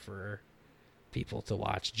mandatory for people to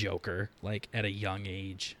watch Joker, like, at a young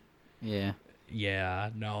age. Yeah.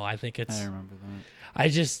 Yeah, no, I think it's... I remember that.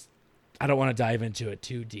 I don't want to dive into it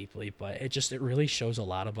too deeply, but it really shows a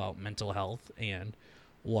lot about mental health and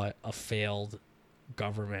what a failed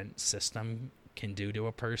government system can do to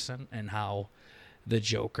a person, and how the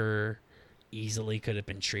Joker easily could have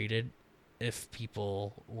been treated if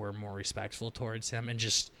people were more respectful towards him and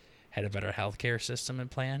just had a better healthcare system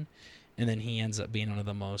and plan. and then he ends up being one of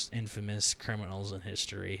the most infamous criminals in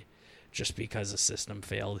history just because the system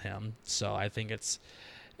failed him. So I think it's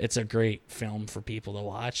a great film for people to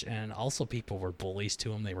watch, and also people were bullies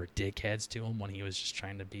to him. They were dickheads to him when he was just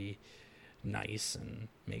trying to be nice and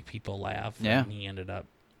make people laugh. Yeah. And he ended up,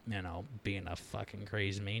 being a fucking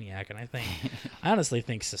crazy maniac. And I honestly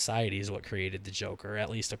think society is what created the Joker, at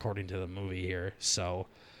least according to the movie here. So,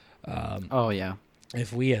 oh yeah,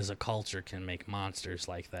 if we as a culture can make monsters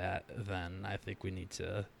like that, then I think we need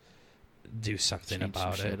to do something Change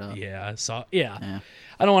about some it. shit up. Yeah. So yeah,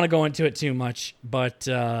 I don't want to go into it too much, but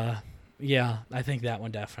yeah, I think that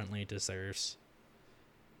one definitely deserves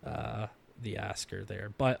the Oscar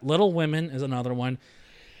there. But Little Women is another one.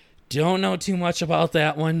 Don't know too much about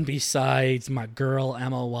that one besides my girl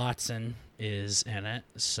Emma Watson is in it.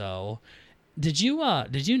 So, did you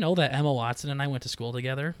know that Emma Watson and I went to school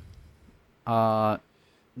together? No.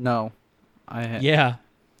 Yeah.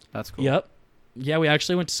 That's cool. Yep. Yeah, we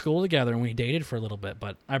actually went to school together and we dated for a little bit,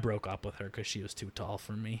 but I broke up with her because she was too tall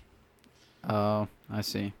for me. Oh, I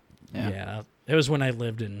see. Yeah. It was when I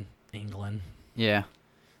lived in England. Yeah.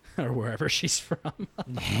 Or wherever she's from.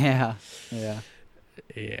 Yeah.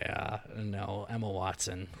 Yeah, no, Emma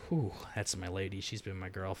Watson. Whew, that's my lady. She's been my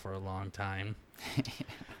girl for a long time.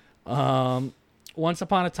 Once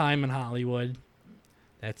Upon a Time in Hollywood.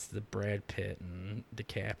 That's the Brad Pitt and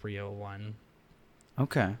DiCaprio one.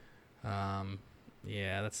 Okay.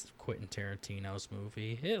 Yeah, that's Quentin Tarantino's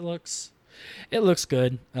movie. It looks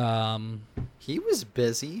good. He was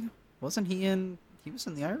busy. Wasn't he in... He was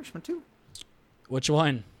in The Irishman, too? Which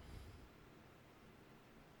one?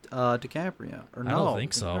 DiCaprio. Or no. I don't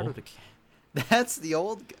think so. That's the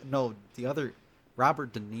old... No, the other...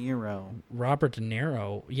 Robert De Niro. Robert De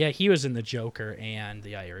Niro. Yeah, he was in The Joker and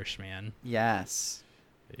The Irishman. Yes.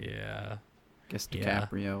 Yeah. Guess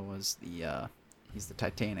DiCaprio was the... He's the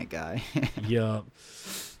Titanic guy. Yup.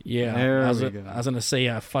 Yeah. There I was we go. going to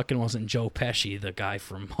say, fucking wasn't Joe Pesci, the guy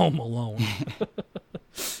from Home Alone.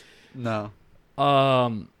 No.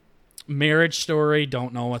 Marriage Story,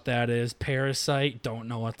 don't know what that is. Parasite, don't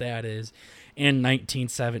know what that is. And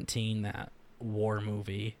 1917, that war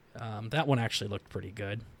movie. That one actually looked pretty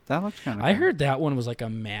good. That looked kind of I heard that one was like a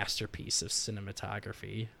masterpiece of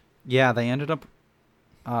cinematography. Yeah, they ended up...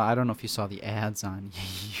 I don't know if you saw the ads on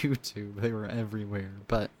YouTube. They were everywhere.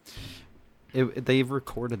 But they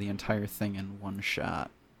recorded the entire thing in one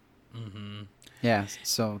shot. Mm-hmm. Yeah,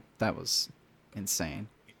 so that was insane.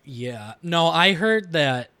 Yeah. No, I heard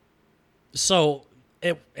that. So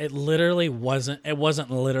it literally wasn't. It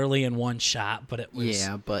wasn't literally in one shot, but it was.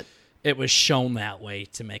 Yeah, but it was shown that way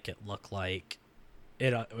to make it look like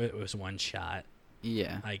it was one shot.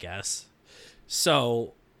 Yeah, I guess.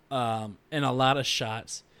 So, in a lot of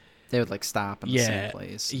shots, they would like stop in the same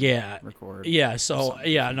place. Yeah. Record. Yeah. So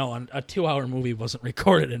yeah, no, a 2-hour movie wasn't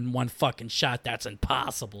recorded in one fucking shot. That's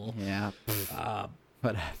impossible. Yeah.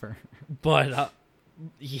 Whatever. But.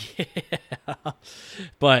 Yeah,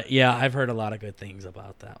 but yeah, I've heard a lot of good things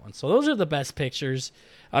about that one. So those are the best pictures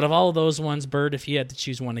out of all of those ones. Bert, if you had to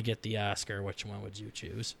choose one to get the Oscar, which one would you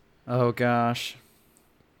choose? Oh gosh.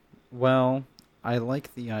 Well, I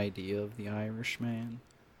like the idea of The Irishman,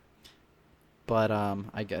 but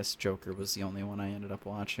I guess Joker was the only one I ended up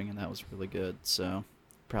watching, and that was really good. So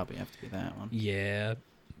probably have to be that one. Yeah,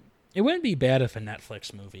 it wouldn't be bad if a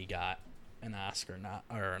Netflix movie got an Oscar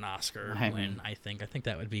win. I think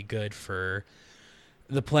that would be good for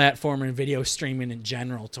the platform and video streaming in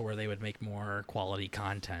general, to where they would make more quality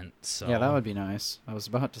content. So yeah, that would be nice. I was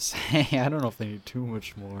about to say, I don't know if they need too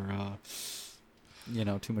much more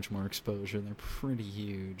too much more exposure. They're pretty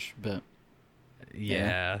huge, but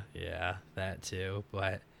yeah, that too.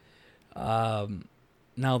 But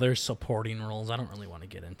now there's supporting roles. I don't really want to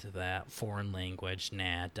get into that. Foreign language,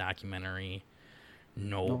 nah. Documentary,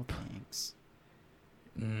 nope. No thanks.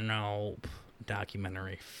 Nope.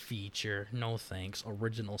 Documentary feature, no thanks.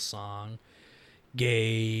 Original song,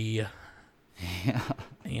 gay. Yeah.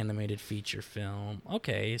 Animated feature film.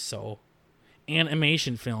 Okay, so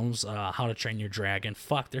animation films, How to Train Your Dragon.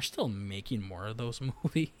 Fuck, they're still making more of those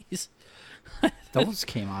movies. Those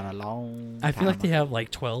came out a long I feel time like they ago. have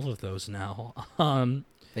like 12 of those now.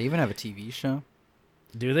 They even have a TV show.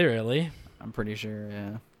 Do they really? I'm pretty sure,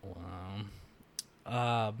 yeah.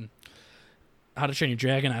 Wow. How to Train Your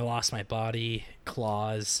Dragon, I Lost My Body,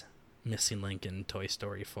 Claws, Missing Link, and Toy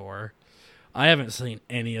Story 4. I haven't seen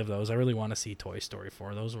any of those. I really want to see Toy Story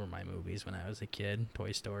 4. Those were my movies when I was a kid.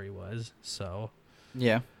 Toy Story was. So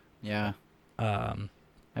Yeah.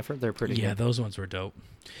 I've heard they're pretty good. Yeah, those ones were dope.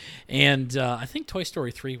 And I think Toy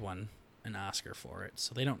Story 3 won an Oscar for it,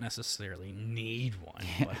 so they don't necessarily need one,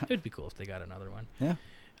 but it would be cool if they got another one. Yeah.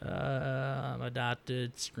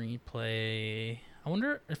 Adapted screenplay. I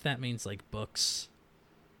wonder if that means like books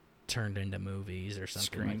turned into movies or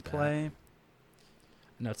something like that. Screenplay?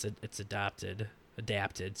 No, it's adapted.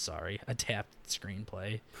 Adapted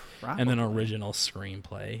screenplay. Probably. And then original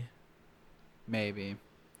screenplay. Maybe.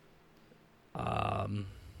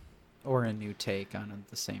 Or a new take on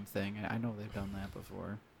the same thing. I know they've done that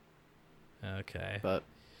before. Okay. But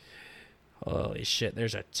holy shit,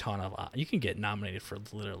 there's a ton of... you can get nominated for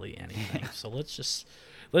literally anything. So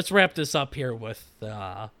let's wrap this up here with...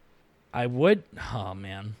 I would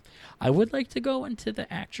like to go into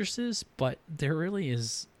the actresses, but there really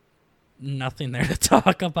is nothing there to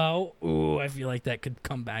talk about. Ooh, I feel like that could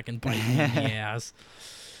come back and bite me in the ass.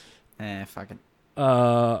 Fucking...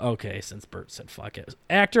 Okay, since Bert said fuck it.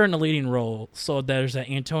 Actor in the leading role. So there's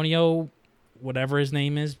Antonio, whatever his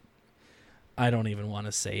name is. I don't even want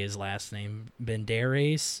to say his last name.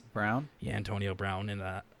 Banderas. Brown? Yeah, Antonio Brown in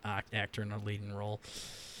the actor in the leading role.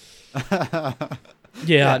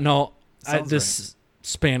 Yeah, no. This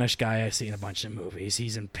Spanish guy I see in a bunch of movies.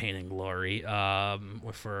 He's in Pain and Glory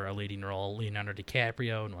for a leading role. Leonardo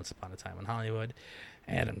DiCaprio in Once Upon a Time in Hollywood.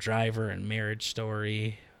 Adam Driver in Marriage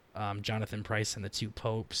Story. Jonathan Pryce in The Two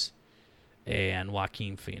Popes. And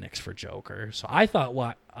Joaquin Phoenix for Joker. So I thought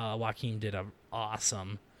Joaquin did an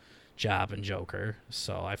awesome job in Joker.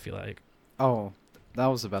 So I feel like... Oh, that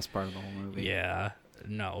was the best part of the whole movie. Yeah.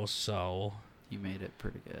 No, so... You made it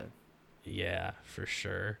pretty good. Yeah, for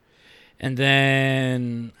sure. And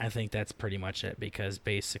then I think that's pretty much it, because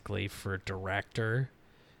basically for director,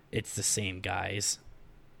 it's the same guys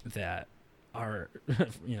that are,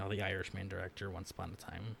 the Irishman director, Once Upon a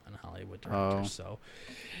Time in Hollywood director. Oh, so,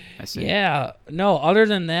 I see. Yeah. No, other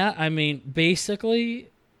than that, I mean, basically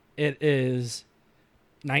it is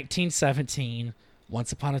 1917,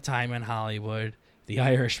 Once Upon a Time in Hollywood, The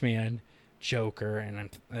Irishman, Joker,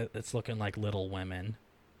 and it's looking like Little Women.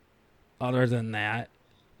 Other than that,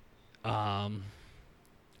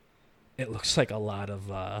 it looks like a lot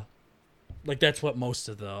of that's what most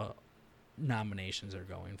of the nominations are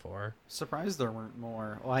going for. Surprised there weren't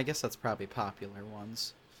more. Well, I guess that's probably popular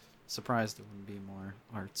ones. Surprised there wouldn't be more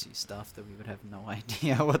artsy stuff that we would have no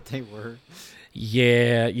idea what they were.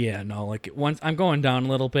 Yeah, no, like once I'm going down a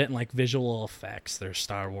little bit in like visual effects. There's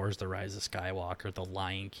Star Wars: The Rise of Skywalker, The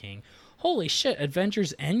Lion King. Holy shit,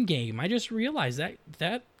 Avengers Endgame. I just realized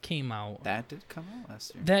that came out. That did come out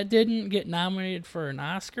last year. That didn't get nominated for an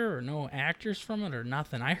Oscar, or no actors from it or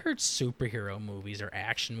nothing. I heard superhero movies or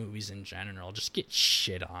action movies in general just get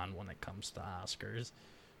shit on when it comes to Oscars.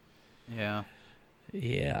 Yeah.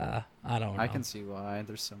 Yeah, I don't know. I can see why.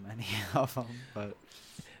 There's so many of them,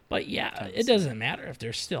 But yeah, it doesn't matter if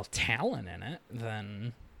there's still talent in it,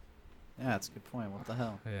 then... Yeah, that's a good point. What the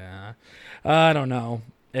hell? Yeah. I don't know.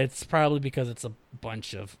 It's probably because it's a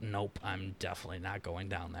bunch of, nope, I'm definitely not going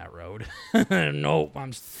down that road. Nope,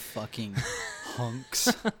 I'm... Fucking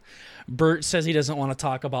hunks. Bert says he doesn't want to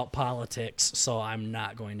talk about politics, so I'm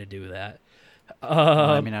not going to do that.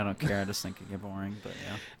 I mean, I don't care. I just think it get boring, but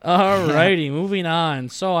yeah. Alrighty, moving on.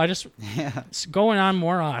 So going on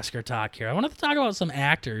more Oscar talk here. I wanted to talk about some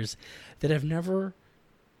actors that have never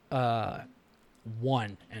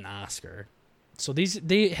won an Oscar. So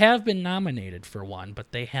they have been nominated for one,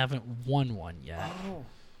 but they haven't won one yet. Oh,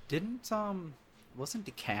 wasn't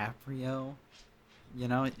DiCaprio?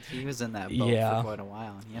 He was in that boat for quite a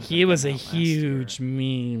while. And he was a huge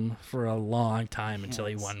meme for a long time until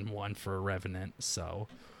he won one for Revenant. So,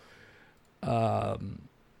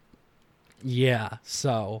 yeah.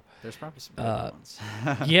 So there's probably some good ones.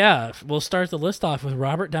 Yeah, we'll start the list off with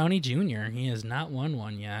Robert Downey Jr. He has not won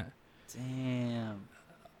one yet. Damn.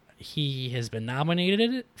 He has been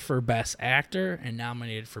nominated for Best Actor and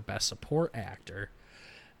nominated for Best Support Actor,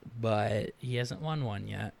 but he hasn't won one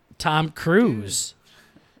yet. Tom Cruise. Dude.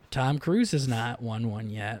 Tom Cruise has not won one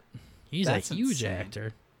yet. He's a huge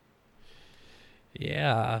actor.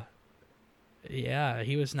 Yeah. Yeah,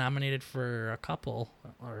 he was nominated for a couple,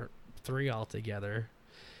 or 3 altogether.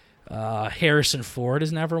 Harrison Ford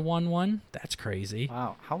has never won one. That's crazy.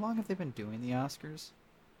 Wow. How long have they been doing the Oscars?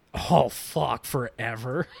 Oh, fuck,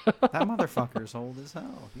 forever. That motherfucker's old as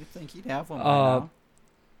hell. You'd think he'd have one by now.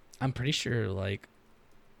 I'm pretty sure, let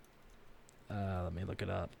me look it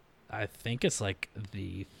up. I think it's like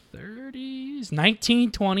the 30s.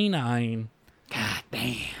 1929. God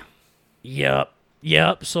damn.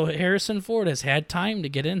 Yep. So Harrison Ford has had time to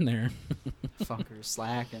get in there. Fucker's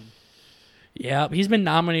slacking. Yep. He's been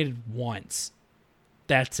nominated once.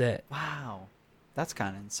 That's it. Wow. That's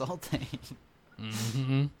kind of insulting.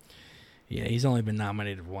 Mm-hmm. Yeah, he's only been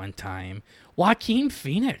nominated one time. Joaquin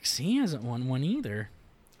Phoenix. He hasn't won one either.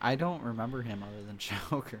 I don't remember him other than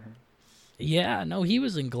Joker. Yeah, no, he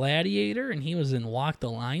was in Gladiator, and he was in Walk the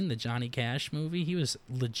Line, the Johnny Cash movie. He was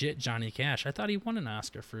legit Johnny Cash. I thought he won an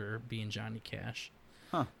Oscar for being Johnny Cash.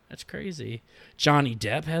 Huh. That's crazy. Johnny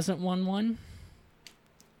Depp hasn't won one.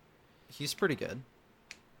 He's pretty good.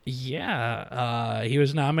 Yeah, he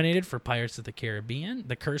was nominated for Pirates of the Caribbean,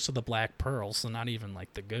 The Curse of the Black Pearl, so not even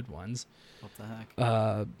like the good ones. What the heck?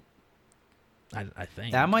 I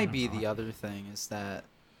think that might be the other thing, is that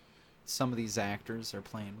some of these actors are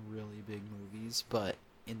playing really big movies, but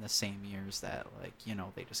in the same years that, like, you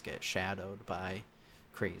know, they just get shadowed by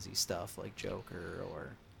crazy stuff like Joker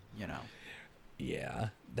or, you know. Yeah,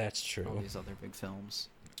 that's true. All these other big films.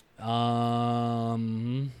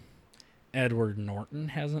 Edward Norton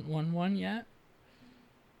hasn't won one yet.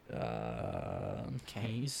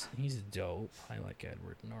 Okay. He's dope. I like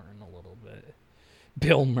Edward Norton a little bit.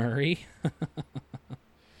 Bill Murray.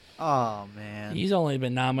 Oh, man. He's only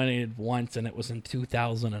been nominated once, and it was in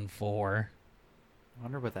 2004. I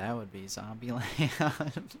wonder what that would be.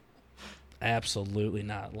 Zombieland? Absolutely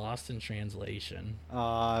not. Lost in Translation. Oh,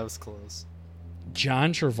 I was close.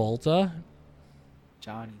 John Travolta.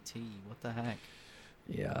 Johnny T. What the heck?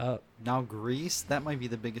 Yeah. Now Grease? That might be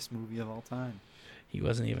the biggest movie of all time. He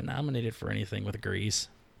wasn't even nominated for anything with Grease.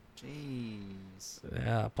 Jeez.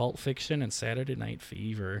 Yeah, Pulp Fiction and Saturday Night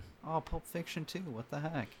Fever. Oh, Pulp Fiction too. What the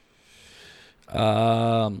heck?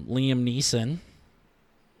 Liam Neeson.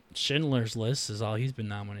 Schindler's List is all he's been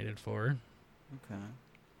nominated for. Okay.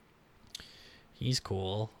 He's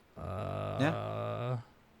cool. Yeah.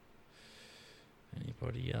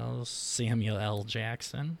 Anybody else? Samuel L.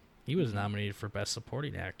 Jackson. He was nominated for Best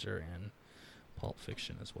Supporting Actor in Pulp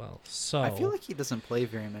Fiction as well. So I feel like he doesn't play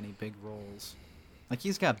very many big roles. Like,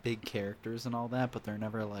 he's got big characters and all that, but they're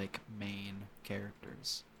never, like, main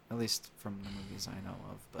characters. At least from the movies I know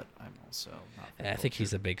of, but I'm also not... I think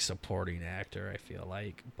he's a big supporting actor, I feel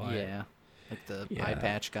like. But yeah. Like the eye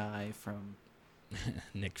patch guy from...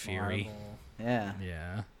 Nick Fury. Marvel. Yeah.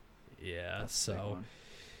 Yeah. Yeah, That's so...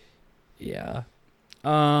 Yeah.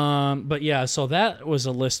 But yeah, so that was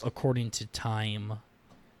a list according to Time.com.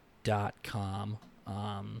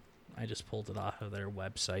 I just pulled it off of their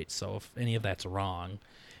website, so if any of that's wrong,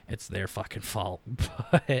 it's their fucking fault.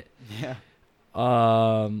 But yeah.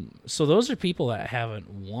 So those are people that haven't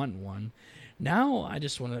won one. Now I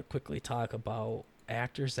just want to quickly talk about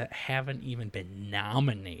actors that haven't even been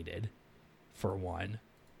nominated for one.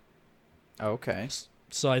 Okay.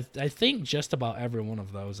 So I think just about every one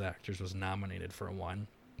of those actors was nominated for one.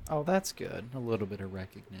 Oh, that's good. A little bit of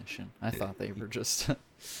recognition. I thought they were just...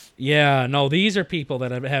 Yeah, no, these are people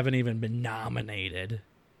that haven't even been nominated.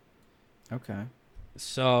 Okay.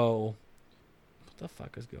 So, what the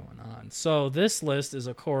fuck is going on? So, this list is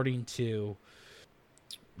according to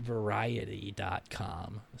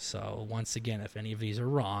Variety.com. So, once again, if any of these are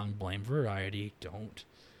wrong, blame Variety. Don't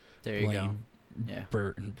blame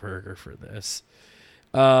BurtnBurger for this.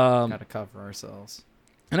 Gotta cover ourselves.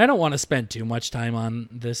 And I don't want to spend too much time on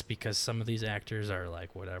this because some of these actors are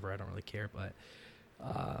like, whatever, I don't really care. But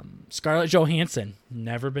Scarlett Johansson,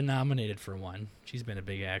 never been nominated for one. She's been a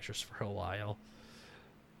big actress for a while.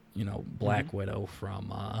 You know, Black Widow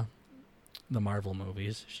from the Marvel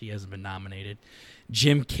movies. She hasn't been nominated.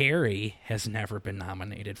 Jim Carrey has never been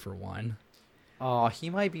nominated for one. Oh, he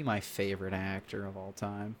might be my favorite actor of all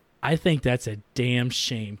time. I think that's a damn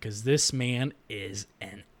shame because this man is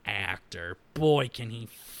an actor. Boy, can he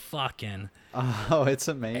fucking it's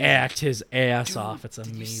amazing. act his ass off. It's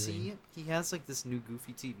amazing. amazing. Did you see it? He has like this new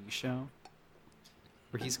Goofy TV show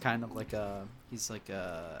where he's kind of like I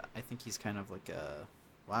think he's kind of like a,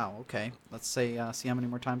 wow, okay. Let's say, see how many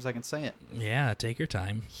more times I can say it. Yeah, take your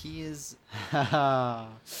time. He is,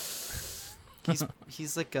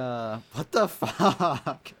 he's like a, what the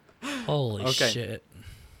fuck? Holy shit.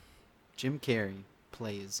 Jim Carrey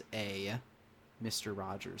plays a Mr.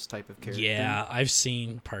 Rogers type of character. Yeah, I've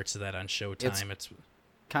seen parts of that on Showtime. It's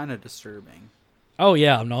kind of disturbing. Oh,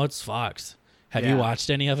 yeah. No, it's Fox. Have you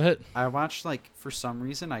watched any of it? I watched, like, for some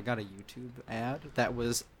reason, I got a YouTube ad that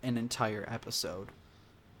was an entire episode.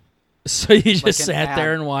 So you just sat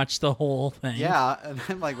there and watched the whole thing? Yeah, and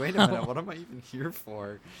I'm like, wait a minute, what am I even here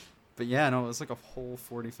for? But yeah, no, it was like a whole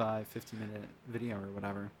 45, 50-minute video or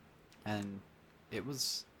whatever. And it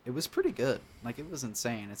was pretty good. Like, it was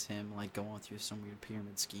insane. It's him, like, going through some weird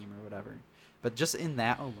pyramid scheme or whatever. But just in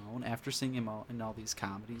that alone, after seeing him in all these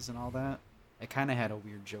comedies and all that, it kind of had a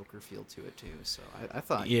weird Joker feel to it, too. So I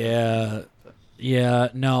thought... Yeah. Yeah.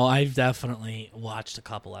 No, I've definitely watched a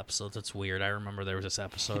couple episodes. It's weird. I remember there was this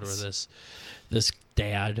episode where this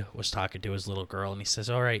dad was talking to his little girl, and he says,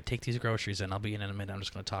 all right, take these groceries in. I'll be in a minute. I'm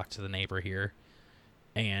just going to talk to the neighbor here.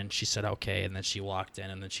 And she said, okay. And then she walked in,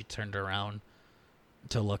 and then she turned around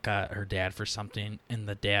to look at her dad for something, and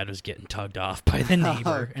the dad was getting tugged off by the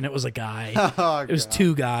neighbor, and it was a guy. Oh, it was God.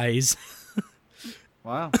 2 guys.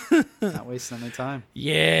 Wow. Not wasting any time.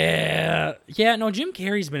 Yeah. Yeah, no, Jim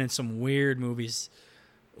Carrey's been in some weird movies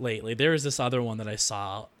lately. There was this other one that I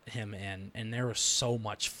saw him in, and there was so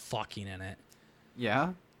much fucking in it.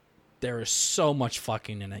 Yeah? There was so much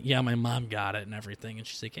fucking in it. Yeah, my mom got it and everything, and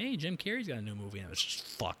she's like, hey, Jim Carrey's got a new movie, and it was just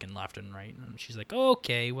fucking left and right. And she's like,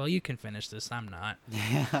 okay, well, you can finish this. I'm not.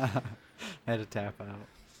 Yeah. Had to tap out.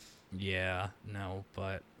 Yeah, no,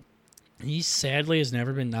 but he sadly has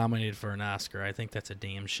never been nominated for an Oscar. I think that's a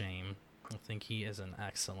damn shame. I think he is an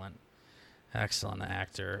excellent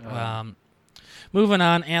actor. Oh. Moving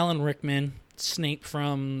on, Alan Rickman, Snape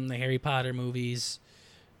from the Harry Potter movies,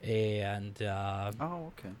 and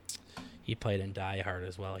Oh, okay. he played in Die Hard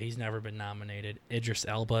as well. He's never been nominated. Idris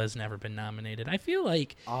Elba has never been nominated. I feel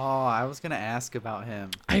like Oh, I was going to ask about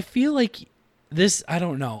him. this, I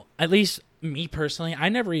don't know, at least me personally, I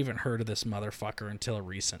never even heard of this motherfucker until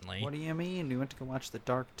recently. What do you mean? You went to go watch The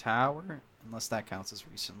Dark Tower? Unless that counts as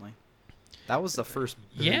recently. That was the first.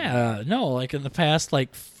 Yeah, no, like in the past,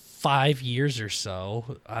 5 years or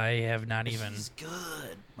so, I have not even He's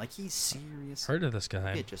good. Like, he's serious. heard of this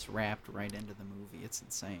guy. It just wrapped right into the movie. It's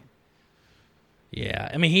insane. Yeah,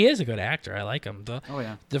 I mean, he is a good actor. I like him. Oh,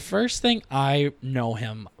 yeah. The first thing I know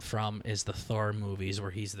him from is the Thor movies,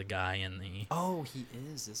 where he's the guy in Oh, he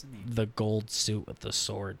is, isn't he? the gold suit with the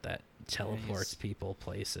sword that teleports Nice. people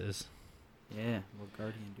places. Yeah, little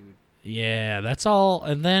Guardian dude. Yeah, that's all.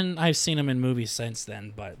 And then I've seen him in movies since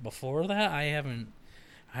then, but before that, I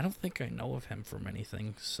don't think I know of him from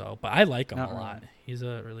anything. So, but I like him Not a lot. really. He's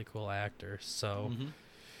a really cool actor. So,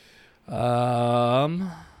 Mm-hmm.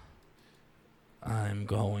 I'm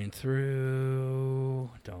going through.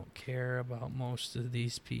 Don't care about most of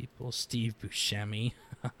these people. Steve Buscemi.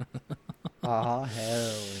 Oh,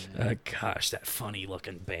 hell yeah. Gosh, that funny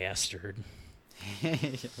looking bastard.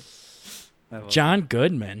 I love John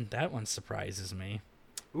Goodman. That one surprises me.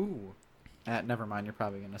 it. Ooh. Never mind. You're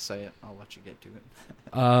probably going to say it. I'll let you get to it.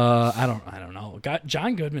 I don't know.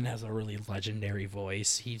 John Goodman has a really legendary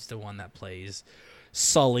voice. He's the one that plays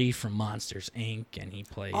Sully from Monsters Inc. and he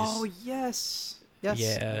plays. Oh, yes. Yes.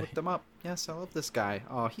 Yeah. I looked him up. Yes, I love this guy.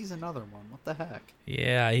 Oh, he's another one. What the heck?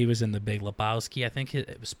 Yeah, he was in The Big Lebowski. I think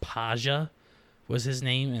it was Paja was his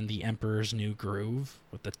name in The Emperor's New Groove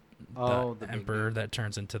with the The emperor big that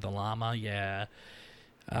turns into the llama. Yeah.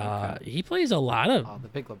 Okay. He plays a lot of. Oh, the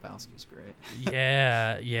Big Lebowski's great.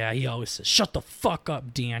 Yeah. He always says, "Shut the fuck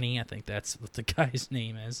up, Danny." I think that's what the guy's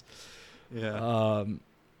name is. Yeah.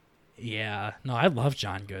 Yeah. No, I love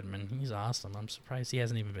John Goodman. He's awesome. I'm surprised he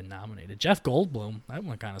hasn't even been nominated. Jeff Goldblum. That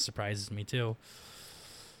one kind of surprises me too.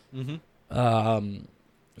 Mm-hmm.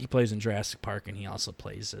 He plays in Jurassic Park, and he also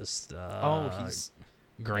plays as He's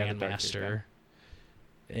Grandmaster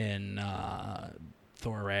in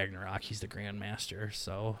Thor Ragnarok. He's the Grandmaster.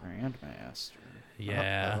 So Grandmaster.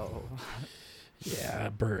 yeah. Uh-oh. Yeah,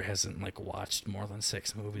 Bert hasn't watched more than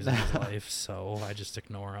 6 movies in his life, so I just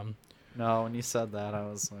ignore him. No, when you said that, I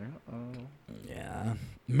was like, oh. Yeah.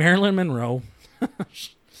 Marilyn Monroe.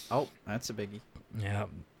 Oh, that's a biggie. Yeah,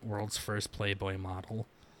 world's first Playboy model.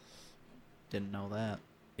 Didn't know that.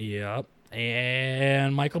 Yep.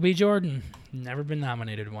 And Michael B. Jordan. Never been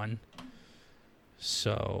nominated one.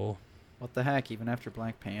 So, What the heck? Even after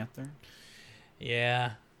Black Panther?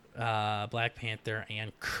 yeah. Black Panther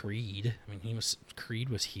and Creed. I mean, Creed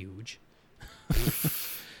was huge.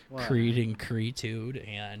 What? Creed and Creetude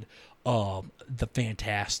and the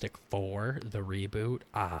Fantastic Four, the reboot,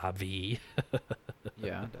 Avi.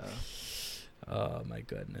 Yeah, duh. Oh my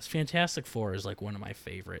goodness. Fantastic Four is one of my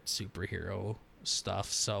favorite superhero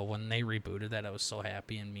stuff. So when they rebooted that, I was so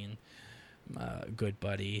happy, and me and good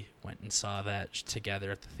buddy went and saw that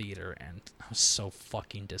together at the theater, and I was so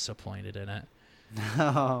fucking disappointed in it.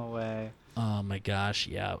 No way. Oh my gosh,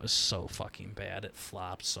 yeah, it was so fucking bad. It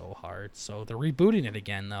flopped so hard. So they're rebooting it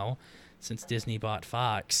again though, since Disney bought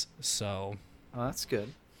Fox. So Oh, that's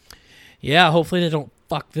good. yeah, hopefully they don't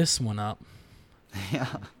fuck this one up. Yeah.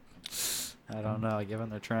 I don't know. Given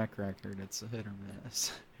their track record, it's a hit or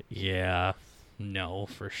miss. Yeah, no,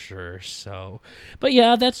 for sure. So, but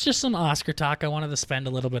yeah, that's just some Oscar talk. I wanted to spend a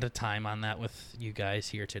little bit of time on that with you guys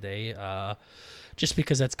here today. Just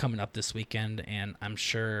because that's coming up this weekend, and I'm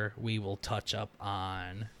sure we will touch up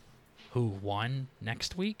on who won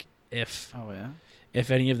next week if Oh, yeah?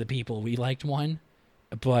 if any of the people we liked won.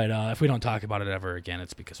 But if we don't talk about it ever again,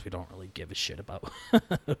 it's because we don't really give a shit about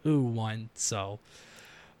who won. So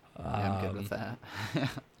Yeah, I'm good with that.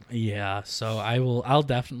 Yeah, so I'll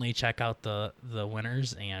definitely check out the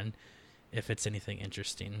winners, and if it's anything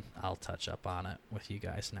interesting, I'll touch up on it with you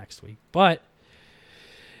guys next week. But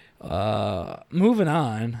moving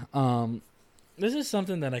on, this is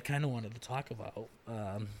something that I kind of wanted to talk about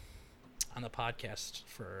on the podcast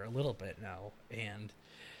for a little bit now, and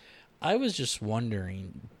I was just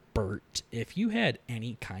wondering, Bert, if you had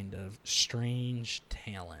any kind of strange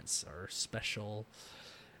talents or special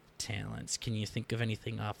talents. Can you think of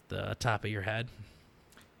anything off the top of your head?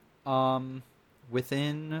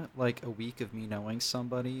 Within like a week of me knowing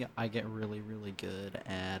somebody, I get really, really good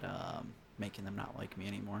at making them not like me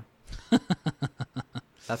anymore.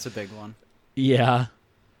 That's a big one. Yeah.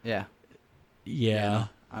 Yeah. Yeah.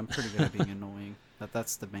 I'm pretty good at being annoying.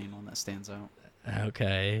 That's the main one that stands out.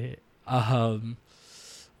 Okay.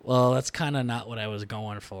 Well, that's kind of not what I was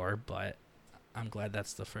going for, but I'm glad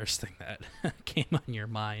that's the first thing that came on your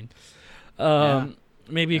mind.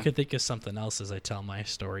 Maybe you could think of something else as I tell my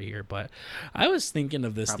story here, but I was thinking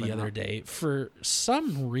of this Probably the other not. day. For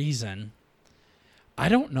some reason, I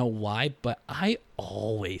don't know why, but I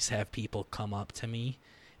always have people come up to me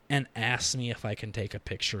and ask me if I can take a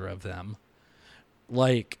picture of them.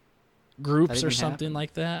 Like groups or something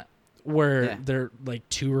like that, where they're like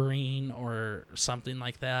touring or something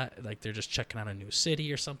like that. Like they're just checking out a new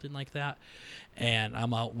city or something like that. And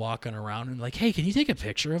I'm out walking around and like, hey, can you take a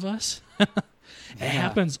picture of us? It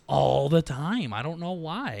happens all the time. I don't know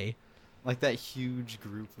why. Like that huge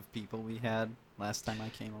group of people we had last time I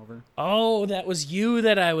came over. Oh, that was you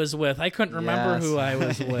that I was with. I couldn't remember who I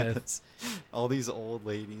was with. All these old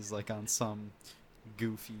ladies like on some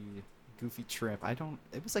goofy trip.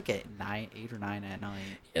 It was like at 8 or 9 at night.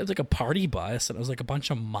 It was like a party bus, and it was like a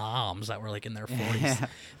bunch of moms that were like in their 40s.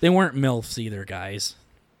 They weren't MILFs either, guys.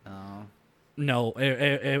 No,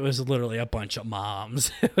 it was literally a bunch of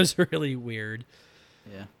moms. It was really weird.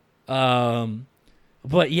 Yeah.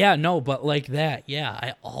 But yeah, no, but like that, yeah,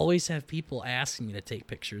 I always have people asking me to take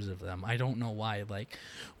pictures of them. I don't know why. Like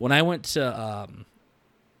when I went to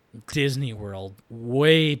Disney World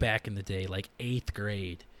way back in the day, like 8th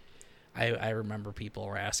grade, I remember people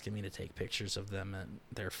were asking me to take pictures of them and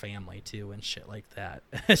their family too and shit like that.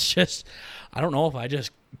 It's just, I don't know if I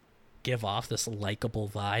just give off this likable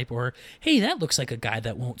vibe or, hey, that looks like a guy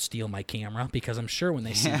that won't steal my camera, because I'm sure when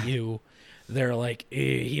they see you, they're like,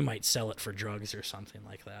 he might sell it for drugs or something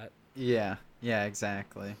like that. Yeah,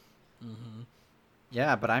 exactly. Mm-hmm.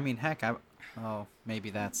 Yeah, but I mean, heck, maybe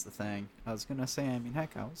that's the thing. I was gonna say, I mean,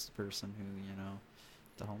 heck, I was the person who,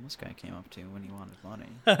 the homeless guy came up to when he wanted money.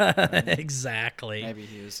 Right? Exactly. Maybe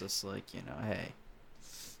he was just like, hey,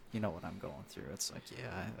 you know what I'm going through. It's like,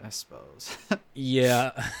 yeah, I suppose.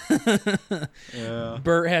 Yeah. Yeah.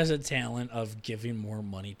 Bert has a talent of giving more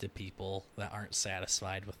money to people that aren't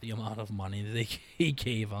satisfied with the amount of money that he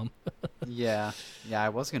gave them. Yeah, I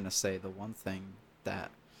was going to say the one thing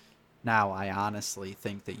that now I honestly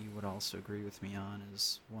think that you would also agree with me on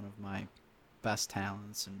is one of my best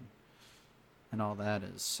talents and all that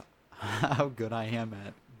is how good I am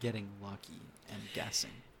at getting lucky and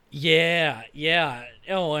guessing. Yeah.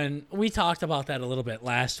 Oh, and we talked about that a little bit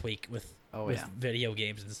last week with video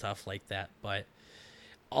games and stuff like that. But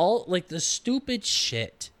all like the stupid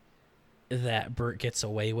shit that Bert gets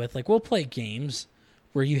away with, like we'll play games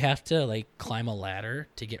where you have to like climb a ladder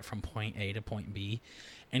to get from point A to point B,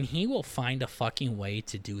 and he will find a fucking way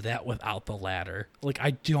to do that without the ladder. Like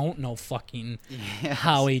I don't know fucking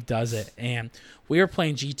how he does it. And we were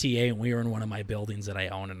playing GTA, and we were in one of my buildings that I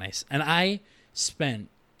own, and I spent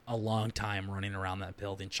a long time running around that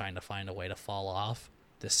building trying to find a way to fall off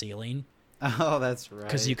the ceiling. Oh, that's right.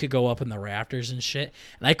 Because you could go up in the rafters and shit.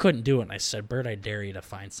 And I couldn't do it. And I said, Bert, I dare you to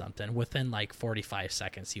find something. Within like 45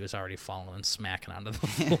 seconds, he was already falling and smacking onto the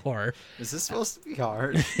floor. Is this supposed to be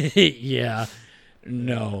hard? Yeah.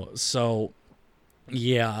 No. So,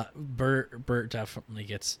 yeah, Bert definitely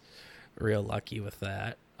gets real lucky with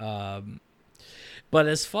that. But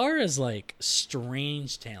as far as like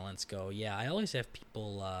strange talents go, yeah, I always have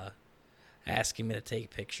people asking me to take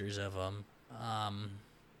pictures of them.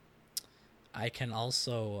 I can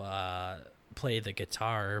also play the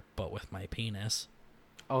guitar, but with my penis.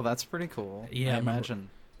 Oh, that's pretty cool. Yeah, I imagine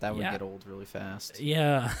that would get old really fast.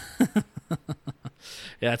 Yeah.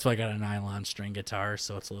 Yeah, that's why I got a nylon string guitar,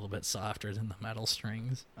 so it's a little bit softer than the metal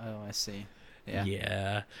strings. Oh, I see. Yeah.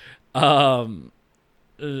 Yeah.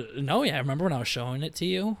 No, yeah, I remember when I was showing it to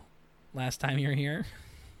you last time you were here.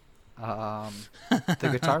 The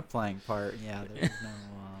guitar playing part, yeah, there's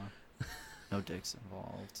no dicks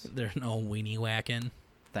involved. There's no weenie whacking.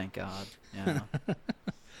 Thank God. Yeah.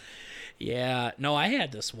 Yeah. No, I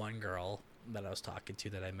had this one girl that I was talking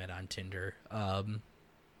to that I met on Tinder.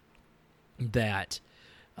 that,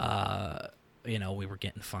 we were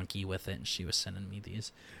getting funky with it, and she was sending me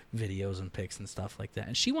these videos and pics and stuff like that.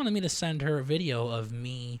 And she wanted me to send her a video of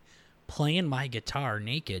me playing my guitar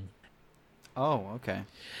naked. Oh, okay.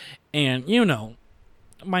 And,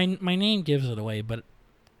 my name gives it away, but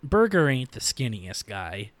Burger ain't the skinniest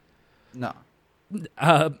guy. No.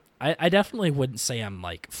 I definitely wouldn't say I'm,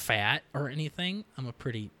 like, fat or anything. I'm a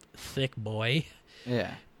pretty thick boy.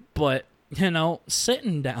 Yeah. But,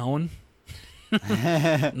 sitting down,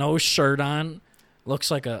 no shirt on,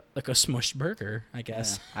 looks like a smushed burger, I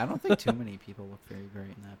guess. Yeah. I don't think too many people look very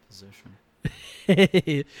great in that position.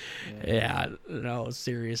 Yeah, no,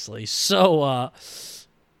 seriously. So,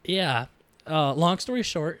 long story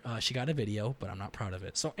short, she got a video, but I'm not proud of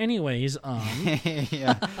it. So, anyways,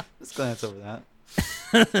 yeah, let's glance over that.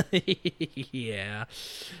 yeah,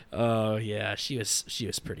 yeah, she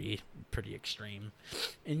was pretty extreme,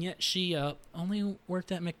 and yet she only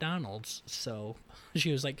worked at McDonald's. So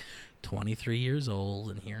she was like 23 years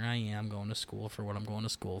old, and here I am going to school for what I'm going to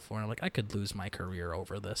school for. And I'm like, I could lose my career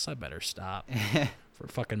over this. I better stop for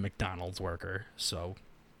fucking McDonald's worker. So,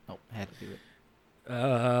 had to do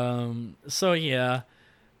it. So yeah.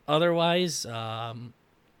 Otherwise, I'm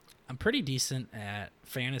pretty decent at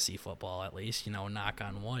fantasy football, at least, knock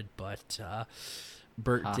on wood. But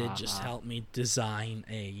Bert did just help me design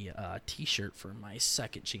a T-shirt for my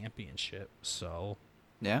second championship. So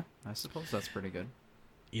yeah, I suppose that's pretty good.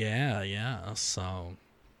 Yeah. So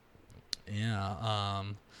yeah.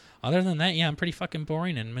 Other than that, yeah, I'm pretty fucking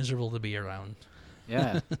boring and miserable to be around.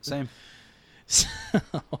 Yeah, same. So,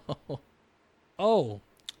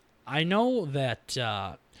 I know that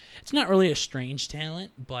it's not really a strange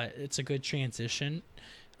talent, but it's a good transition.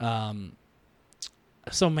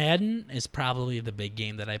 So Madden is probably the big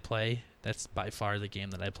game that I play. That's by far the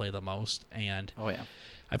game that I play the most. And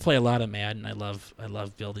I play a lot of Madden. I love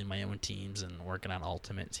building my own teams and working on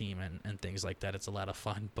Ultimate Team and things like that. It's a lot of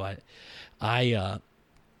fun. But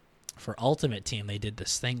for Ultimate Team, they did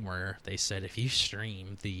this thing where they said if you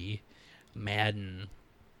stream the Madden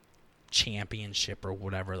Championship or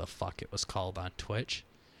whatever the fuck it was called on Twitch,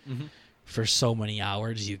 for so many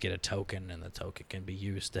hours, you get a token, and the token can be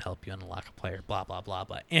used to help you unlock a player, blah, blah, blah.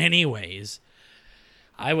 But anyways,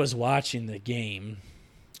 I was watching the game,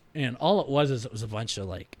 and all it was a bunch of,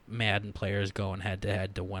 like, Madden players going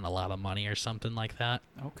head-to-head to win a lot of money or something like that.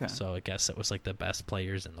 Okay. So I guess it was, like, the best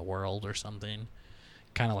players in the world or something.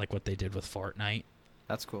 Kind of like what they did with Fortnite.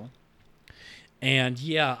 That's cool. And,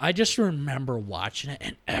 yeah, I just remember watching it,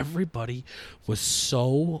 and everybody was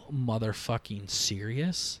so motherfucking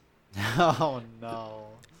serious. Oh, no.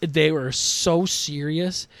 They were so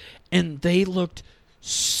serious, and they looked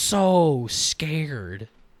so scared.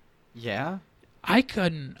 Yeah? I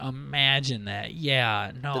couldn't imagine that.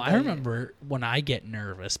 Yeah, no, I remember when I get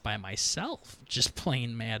nervous by myself, just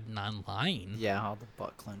playing Madden online. Yeah, all the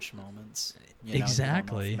butt clench moments.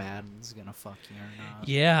 Exactly. You don't know if Madden's gonna fuck you or not.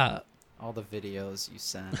 Yeah. All the videos you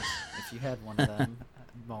sent. If you had one of them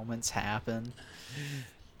moments happen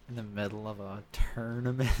in the middle of a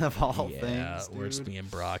tournament of all things, yeah, dude. where it's being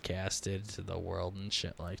broadcasted to the world and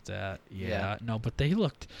shit like that. Yeah, no, but they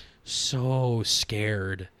looked so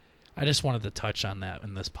scared. I just wanted to touch on that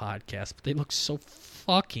in this podcast, but they looked so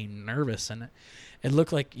fucking nervous, and it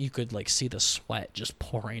looked like you could like see the sweat just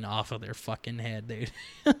pouring off of their fucking head, dude.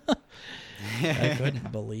 I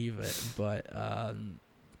couldn't believe it, but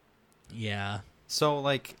yeah. So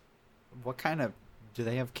like, what kind of do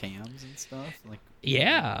they have cams and stuff? Like,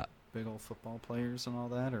 yeah, big old football players and all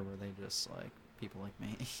that, or were they just like people like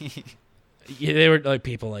me? Yeah, they were like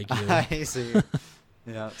people like you. I see.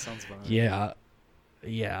 Yeah, it sounds about right.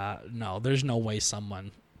 Yeah, no, there's no way someone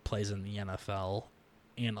plays in the NFL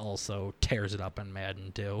and also tears it up in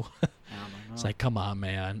Madden too. I don't know. It's like, come on,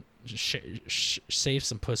 man, save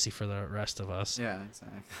some pussy for the rest of us. Yeah,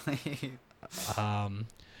 exactly.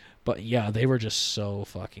 But yeah, they were just so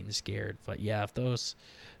fucking scared. But yeah, if those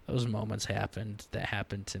moments happened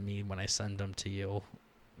to me when I send them to you,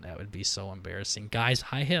 that would be so embarrassing. Guys,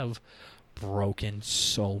 I have broken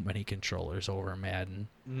so many controllers over Madden.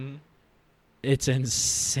 Mm-hmm. It's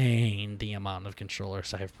insane the amount of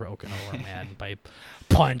controllers I've broken over Madden by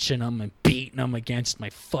punching them and beating them against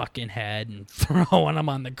my fucking head and throwing them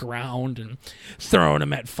on the ground and throwing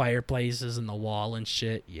them at fireplaces and the wall and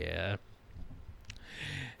shit. Yeah.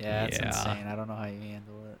 Yeah, it's insane. I don't know how you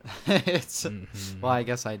handle it. It's well, I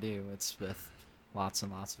guess I do. It's with lots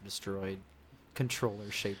and lots of destroyed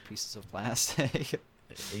controller-shaped pieces of plastic.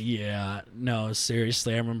 Yeah, no,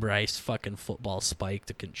 seriously. I remember I fucking football spiked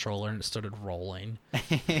the controller and it started rolling.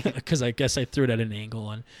 Because I guess I threw it at an angle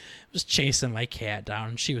and was chasing my cat down.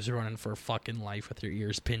 And she was running for fucking life with her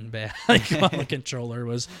ears pinned back. Like while the controller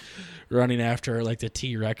was running after her like the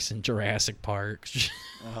T-Rex in Jurassic Park.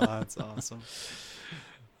 Oh, that's awesome.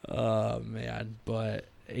 Oh, man. But,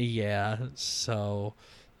 yeah, so...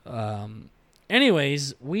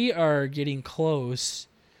 anyways, we are getting close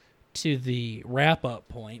to the wrap-up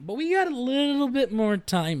point, but we got a little bit more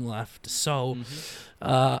time left. So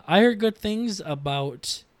I heard good things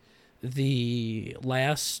about the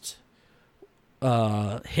last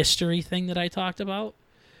history thing that I talked about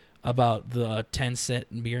the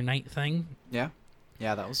 10-cent beer night thing. Yeah,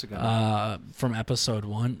 that was a good one. From episode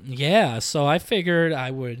 1. Yeah, so I figured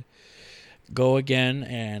I would go again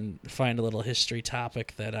and find a little history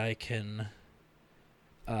topic that I can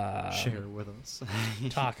share with us.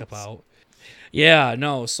 talk about. Yeah,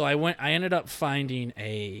 no, so I ended up finding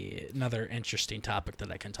another interesting topic that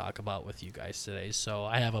I can talk about with you guys today. So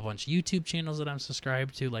I have a bunch of YouTube channels that I'm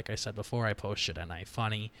subscribed to. Like I said before, I post shit on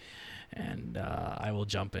iFunny, and I will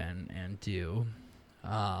jump in and do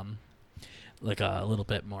like a little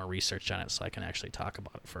bit more research on it so I can actually talk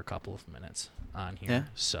about it for a couple of minutes on here. Yeah.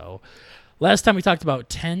 So last time we talked about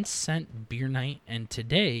 10-cent beer night, and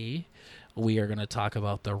today we are going to talk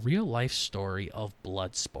about the real-life story of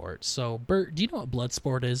Bloodsport. So, Bert, do you know what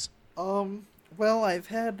Bloodsport is? Well, I've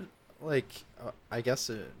had, I guess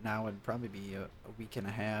now it'd probably be a week and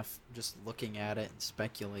a half just looking at it and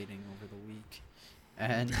speculating over the week.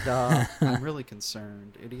 And I'm really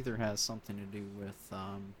concerned. It either has something to do with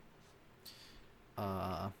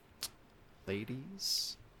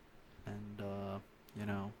ladies and,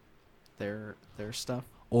 their stuff.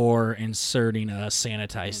 Or inserting a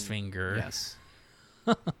sanitized finger. Yes.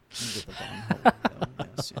 Into the bunghole.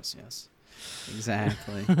 Yes.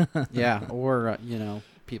 Exactly. Yeah, or,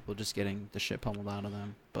 people just getting the shit pummeled out of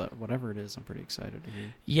them. But whatever it is, I'm pretty excited to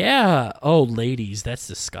hear. Yeah. Oh, ladies, that's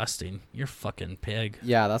disgusting. You're fucking pig.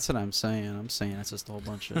 Yeah, that's what I'm saying. I'm saying it's just a whole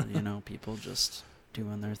bunch of, people just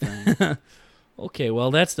doing their thing. Okay,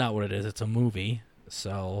 well, that's not what it is. It's a movie,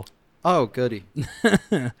 so... Oh, goody.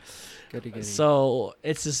 Goody. So,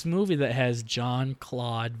 it's this movie that has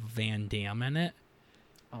Jean-Claude Van Damme in it.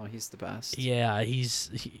 Oh, he's the best. Yeah,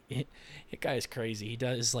 that guy's crazy. He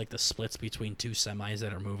does, like, the splits between two semis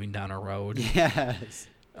that are moving down a road. Yes.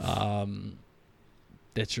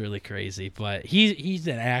 That's really crazy, but he's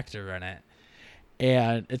an actor in it.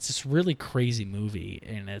 And it's this really crazy movie,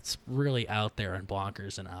 and it's really out there and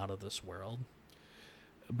bonkers and out of this world.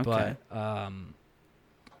 Okay. But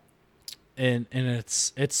and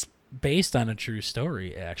it's based on a true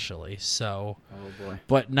story, actually. So, oh boy.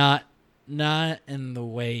 But not in the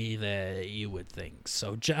way that you would think.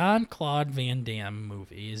 So, Jean-Claude Van Damme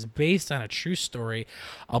movie is based on a true story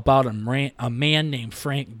about a man named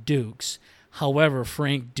Frank Dukes. However,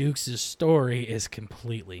 Frank Dukes' story is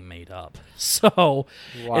completely made up. So,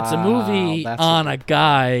 it's a movie on a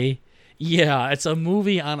guy. Yeah, it's a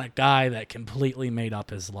movie on a guy that completely made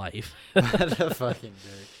up his life. What a fucking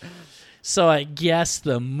dick. So I guess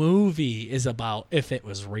the movie is about if it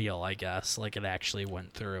was real, I guess. Like it actually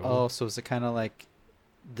went through. Oh, so is it kind of like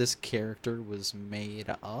this character was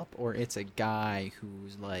made up? Or it's a guy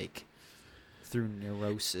who's like, through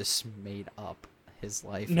neurosis, made up his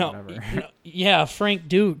life or whatever? Yeah, Frank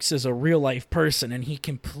Dukes is a real-life person, and he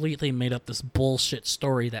completely made up this bullshit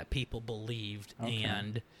story that people believed. Okay.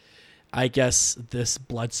 And I guess this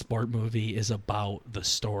Bloodsport movie is about the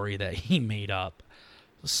story that he made up.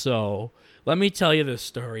 So, let me tell you the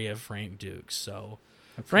story of Frank Dukes. So,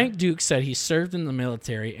 okay. Frank Dukes said he served in the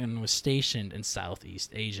military and was stationed in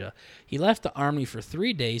Southeast Asia. He left the army for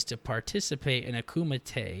 3 days to participate in a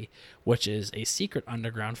kumite, which is a secret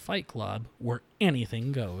underground fight club where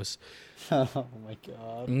anything goes. Oh, my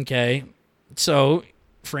God. Okay. So,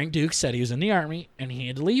 Frank Dukes said he was in the army, and he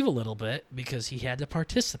had to leave a little bit because he had to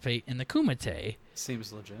participate in the kumite.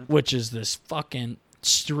 Seems legit. Which is this fucking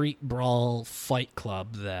street brawl fight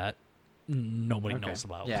club that nobody knows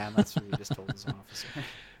about. Yeah, and that's what he just told his officer.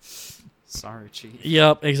 Sorry, Chief.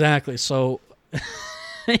 Yep, exactly. So,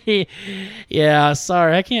 yeah,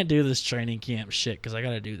 sorry, I can't do this training camp shit because I got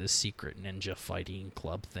to do this secret ninja fighting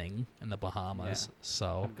club thing in the Bahamas. Yeah. So,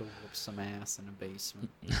 I'll go whoop some ass in a basement.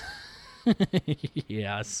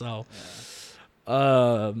 Yeah, so,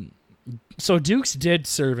 so Dukes did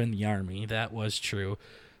serve in the army. That was true.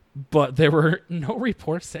 But there were no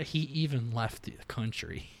reports that he even left the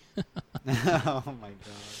country. Oh, my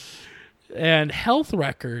God. And health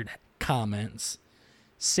record comments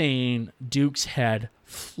saying Dukes had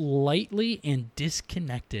flightly and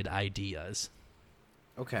disconnected ideas.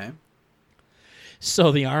 Okay.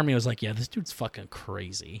 So the Army was like, yeah, this dude's fucking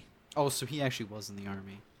crazy. Oh, so he actually was in the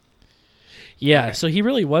Army. Yeah, Okay. so he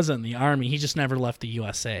really wasn't in the Army. He just never left the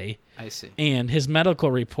USA. I see. And his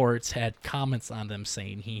medical reports had comments on them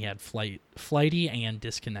saying he had flighty and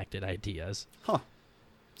disconnected ideas. Huh.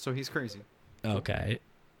 So he's crazy. Okay.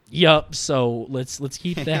 Yup. So let's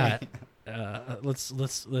keep that.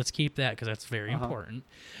 Let's keep that because that's very important.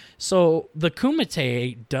 So the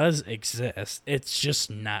Kumite does exist. It's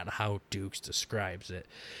just not how Dukes describes it.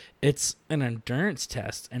 It's an endurance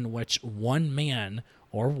test in which one man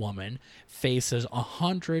or woman faces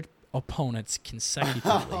 100 opponents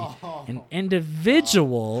consecutively. An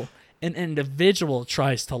individual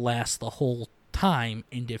tries to last the whole time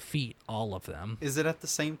and defeat all of them. Is it at the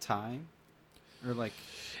same time? Or like...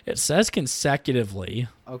 It says consecutively.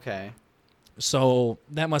 Okay. So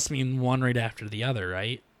that must mean one right after the other,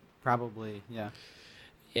 right? Probably, yeah.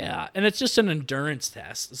 Yeah, and it's just an endurance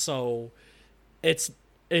test. So it's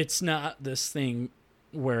not this thing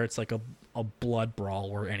where it's like a blood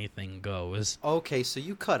brawl where anything goes. Okay, so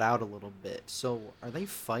you cut out a little bit. So are they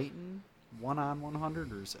fighting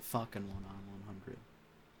 1-on-100 or is it fucking 1-on-100?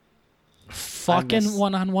 Fucking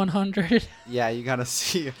 1-on-100? Yeah, you gotta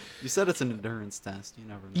see. You said it's an endurance test. You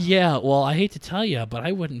never know. Yeah, well, I hate to tell you, but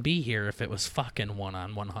I wouldn't be here if it was fucking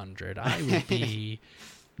 1-on-100. I would be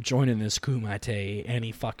joining this Kumite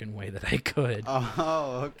any fucking way that I could.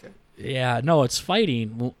 Oh, okay. Yeah, no, it's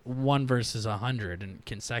fighting 1 versus 100 and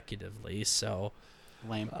consecutively. So,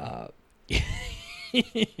 lame.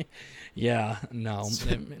 Yeah, no.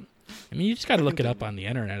 I mean, you just got to look it up on the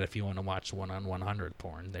internet if you want to watch 1-on-100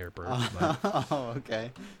 porn there, Bert. Oh,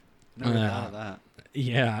 okay. Never thought of that.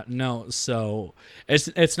 Yeah, no. So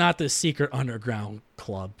it's not the secret underground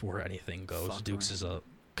club where anything goes. Fuck Dukes right. is a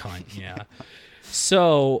cunt. Yeah.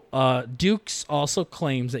 So Dukes also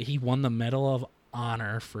claims that he won the Medal of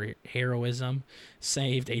Honor for heroism,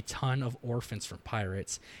 saved a ton of orphans from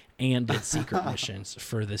pirates, and did secret missions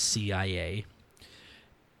for the CIA.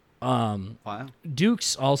 Wow.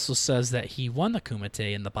 Dukes also says that he won the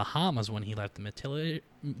Kumite in the Bahamas when he left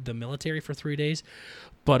the military for 3 days,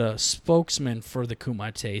 but a spokesman for the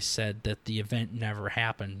Kumite said that the event never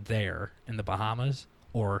happened there in the Bahamas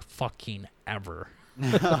or fucking ever.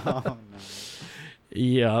 Oh, no.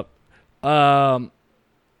 Yep.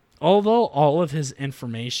 Although all of his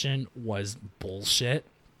information was bullshit,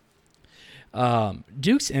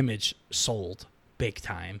 Duke's image sold big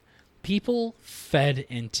time. People fed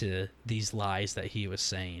into these lies that he was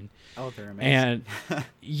saying. Oh, they're amazing. And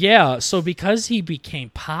yeah, so because he became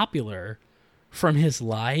popular from his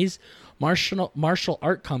lies, martial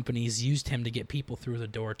art companies used him to get people through the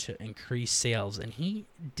door to increase sales, and he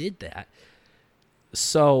did that.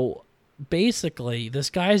 So basically, this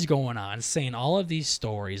guy's going on saying all of these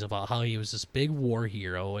stories about how he was this big war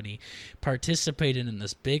hero and he participated in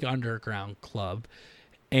this big underground club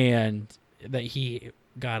and that he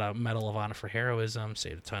got a Medal of Honor for heroism,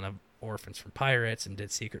 saved a ton of orphans from pirates, and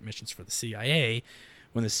did secret missions for the CIA.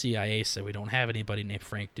 When the CIA said we don't have anybody named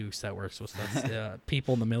Frank Dukes that works with us,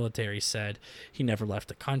 people in the military said he never left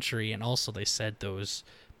the country, and also they said those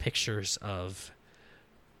pictures of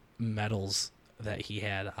medals that he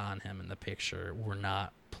had on him in the picture were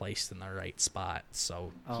not placed in the right spot,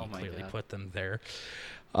 so he clearly put them there.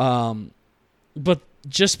 But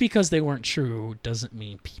just because they weren't true doesn't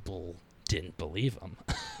mean people didn't believe him.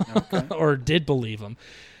 Okay. Or did believe him.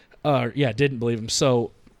 Didn't believe him.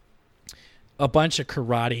 So a bunch of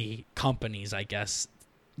karate companies, I guess,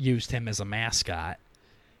 used him as a mascot,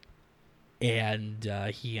 and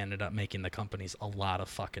he ended up making the companies a lot of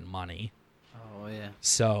fucking money. Oh, yeah.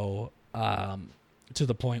 So to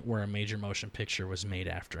the point where a major motion picture was made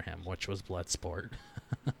after him, which was Bloodsport.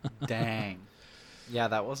 Dang. Yeah,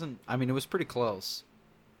 that wasn't... I mean, it was pretty close.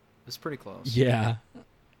 It was pretty close. Yeah.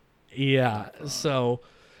 So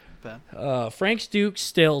Frank Dukes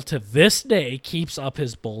still to this day keeps up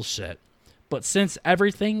his bullshit. But since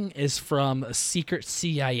everything is from secret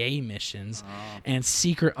CIA missions and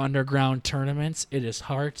secret underground tournaments, it is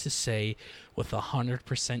hard to say with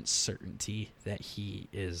 100% certainty that he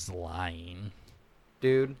is lying.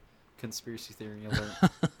 Dude, conspiracy theory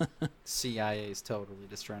alert. CIA is totally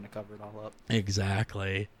just trying to cover it all up.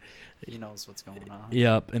 Exactly. He knows what's going on.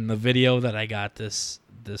 Yep, and the video that I got this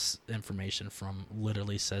information from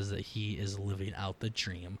literally says that he is living out the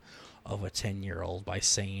dream of a 10-year-old by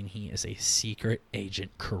saying he is a secret agent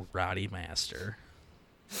karate master.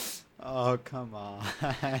 Oh, come on.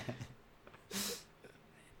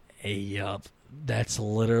 Yup, that's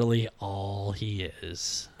literally all he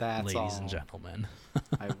is, That's ladies all. and gentlemen.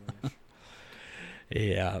 I wish.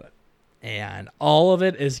 Yeah, and all of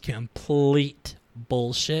it is complete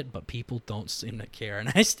bullshit, but people don't seem to care.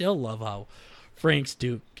 And I still love how Frank's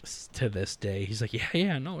Duke to this day. He's like,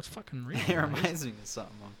 yeah, no, it's fucking real. It reminds me of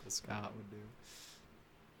something Uncle Scott would do.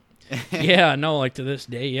 Yeah, no, like to this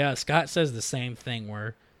day, yeah. Scott says the same thing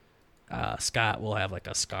where Scott will have like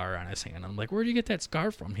a scar on his hand. I'm like, where'd you get that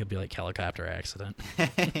scar from? He'll be like, helicopter accident.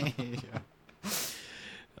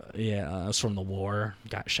 Yeah, it was from the war.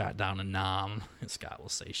 Got shot down in Nam. And Scott will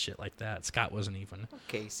say shit like that. Scott wasn't even.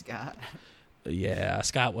 Okay, Scott. Yeah,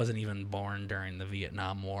 Scott wasn't even born during the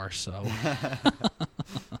Vietnam War, so.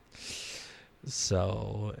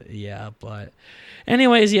 So, yeah, but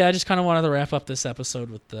anyways, yeah, I just kind of wanted to wrap up this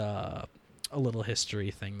episode with a little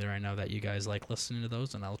history thing there. I know that you guys like listening to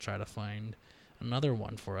those, and I'll try to find another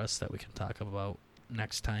one for us that we can talk about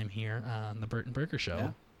next time here on the BurtnBurger Show. Yeah.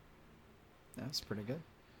 That's pretty good.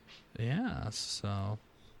 Yeah, so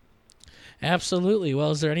absolutely.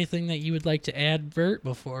 Well, is there anything that you would like to add, Bert,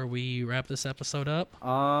 before we wrap this episode up?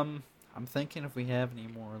 I'm thinking if we have any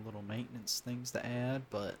more little maintenance things to add,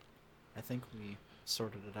 but I think we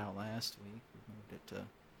sorted it out last week. We moved it to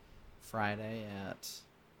Friday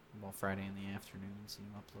Friday in the afternoons and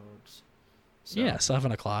uploads. So Yeah,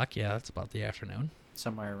 7 o'clock. Yeah, that's about the afternoon.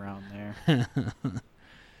 somewhere around there.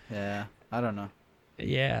 Yeah, I don't know.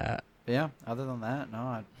 Yeah. But yeah, other than that, no,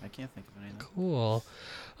 I can't think of anything. Cool.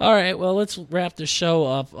 All right, well, let's wrap the show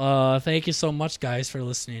up. Thank you so much, guys, for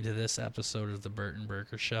listening to this episode of the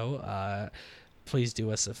BurtnBurger Show. Please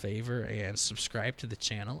do us a favor and subscribe to the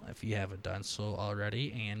channel if you haven't done so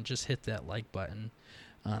already, and just hit that like button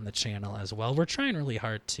on the channel as well. We're trying really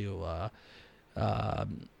hard to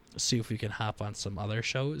see if we can hop on some other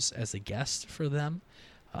shows as a guest for them,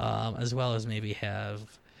 as well as maybe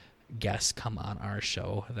have guests come on our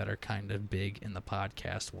show that are kind of big in the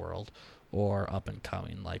podcast world or up and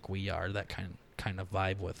coming like we are, that kind of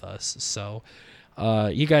vibe with us. So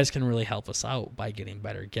you guys can really help us out by getting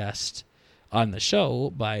better guests on the show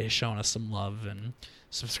by showing us some love and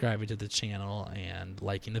subscribing to the channel and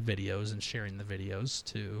liking the videos and sharing the videos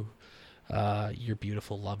to your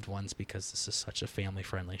beautiful loved ones, because this is such a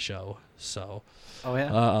family-friendly show. So Oh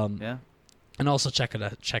yeah. Yeah. and also check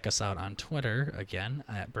us out on Twitter, again,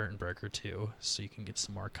 at BurtnBurger2, so you can get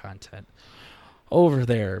some more content over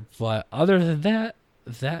there. But other than that,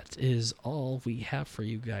 that is all we have for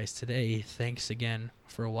you guys today. Thanks again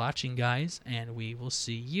for watching, guys, and we will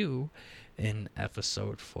see you in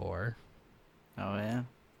episode 4. Oh yeah.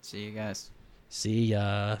 See you guys. See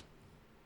ya.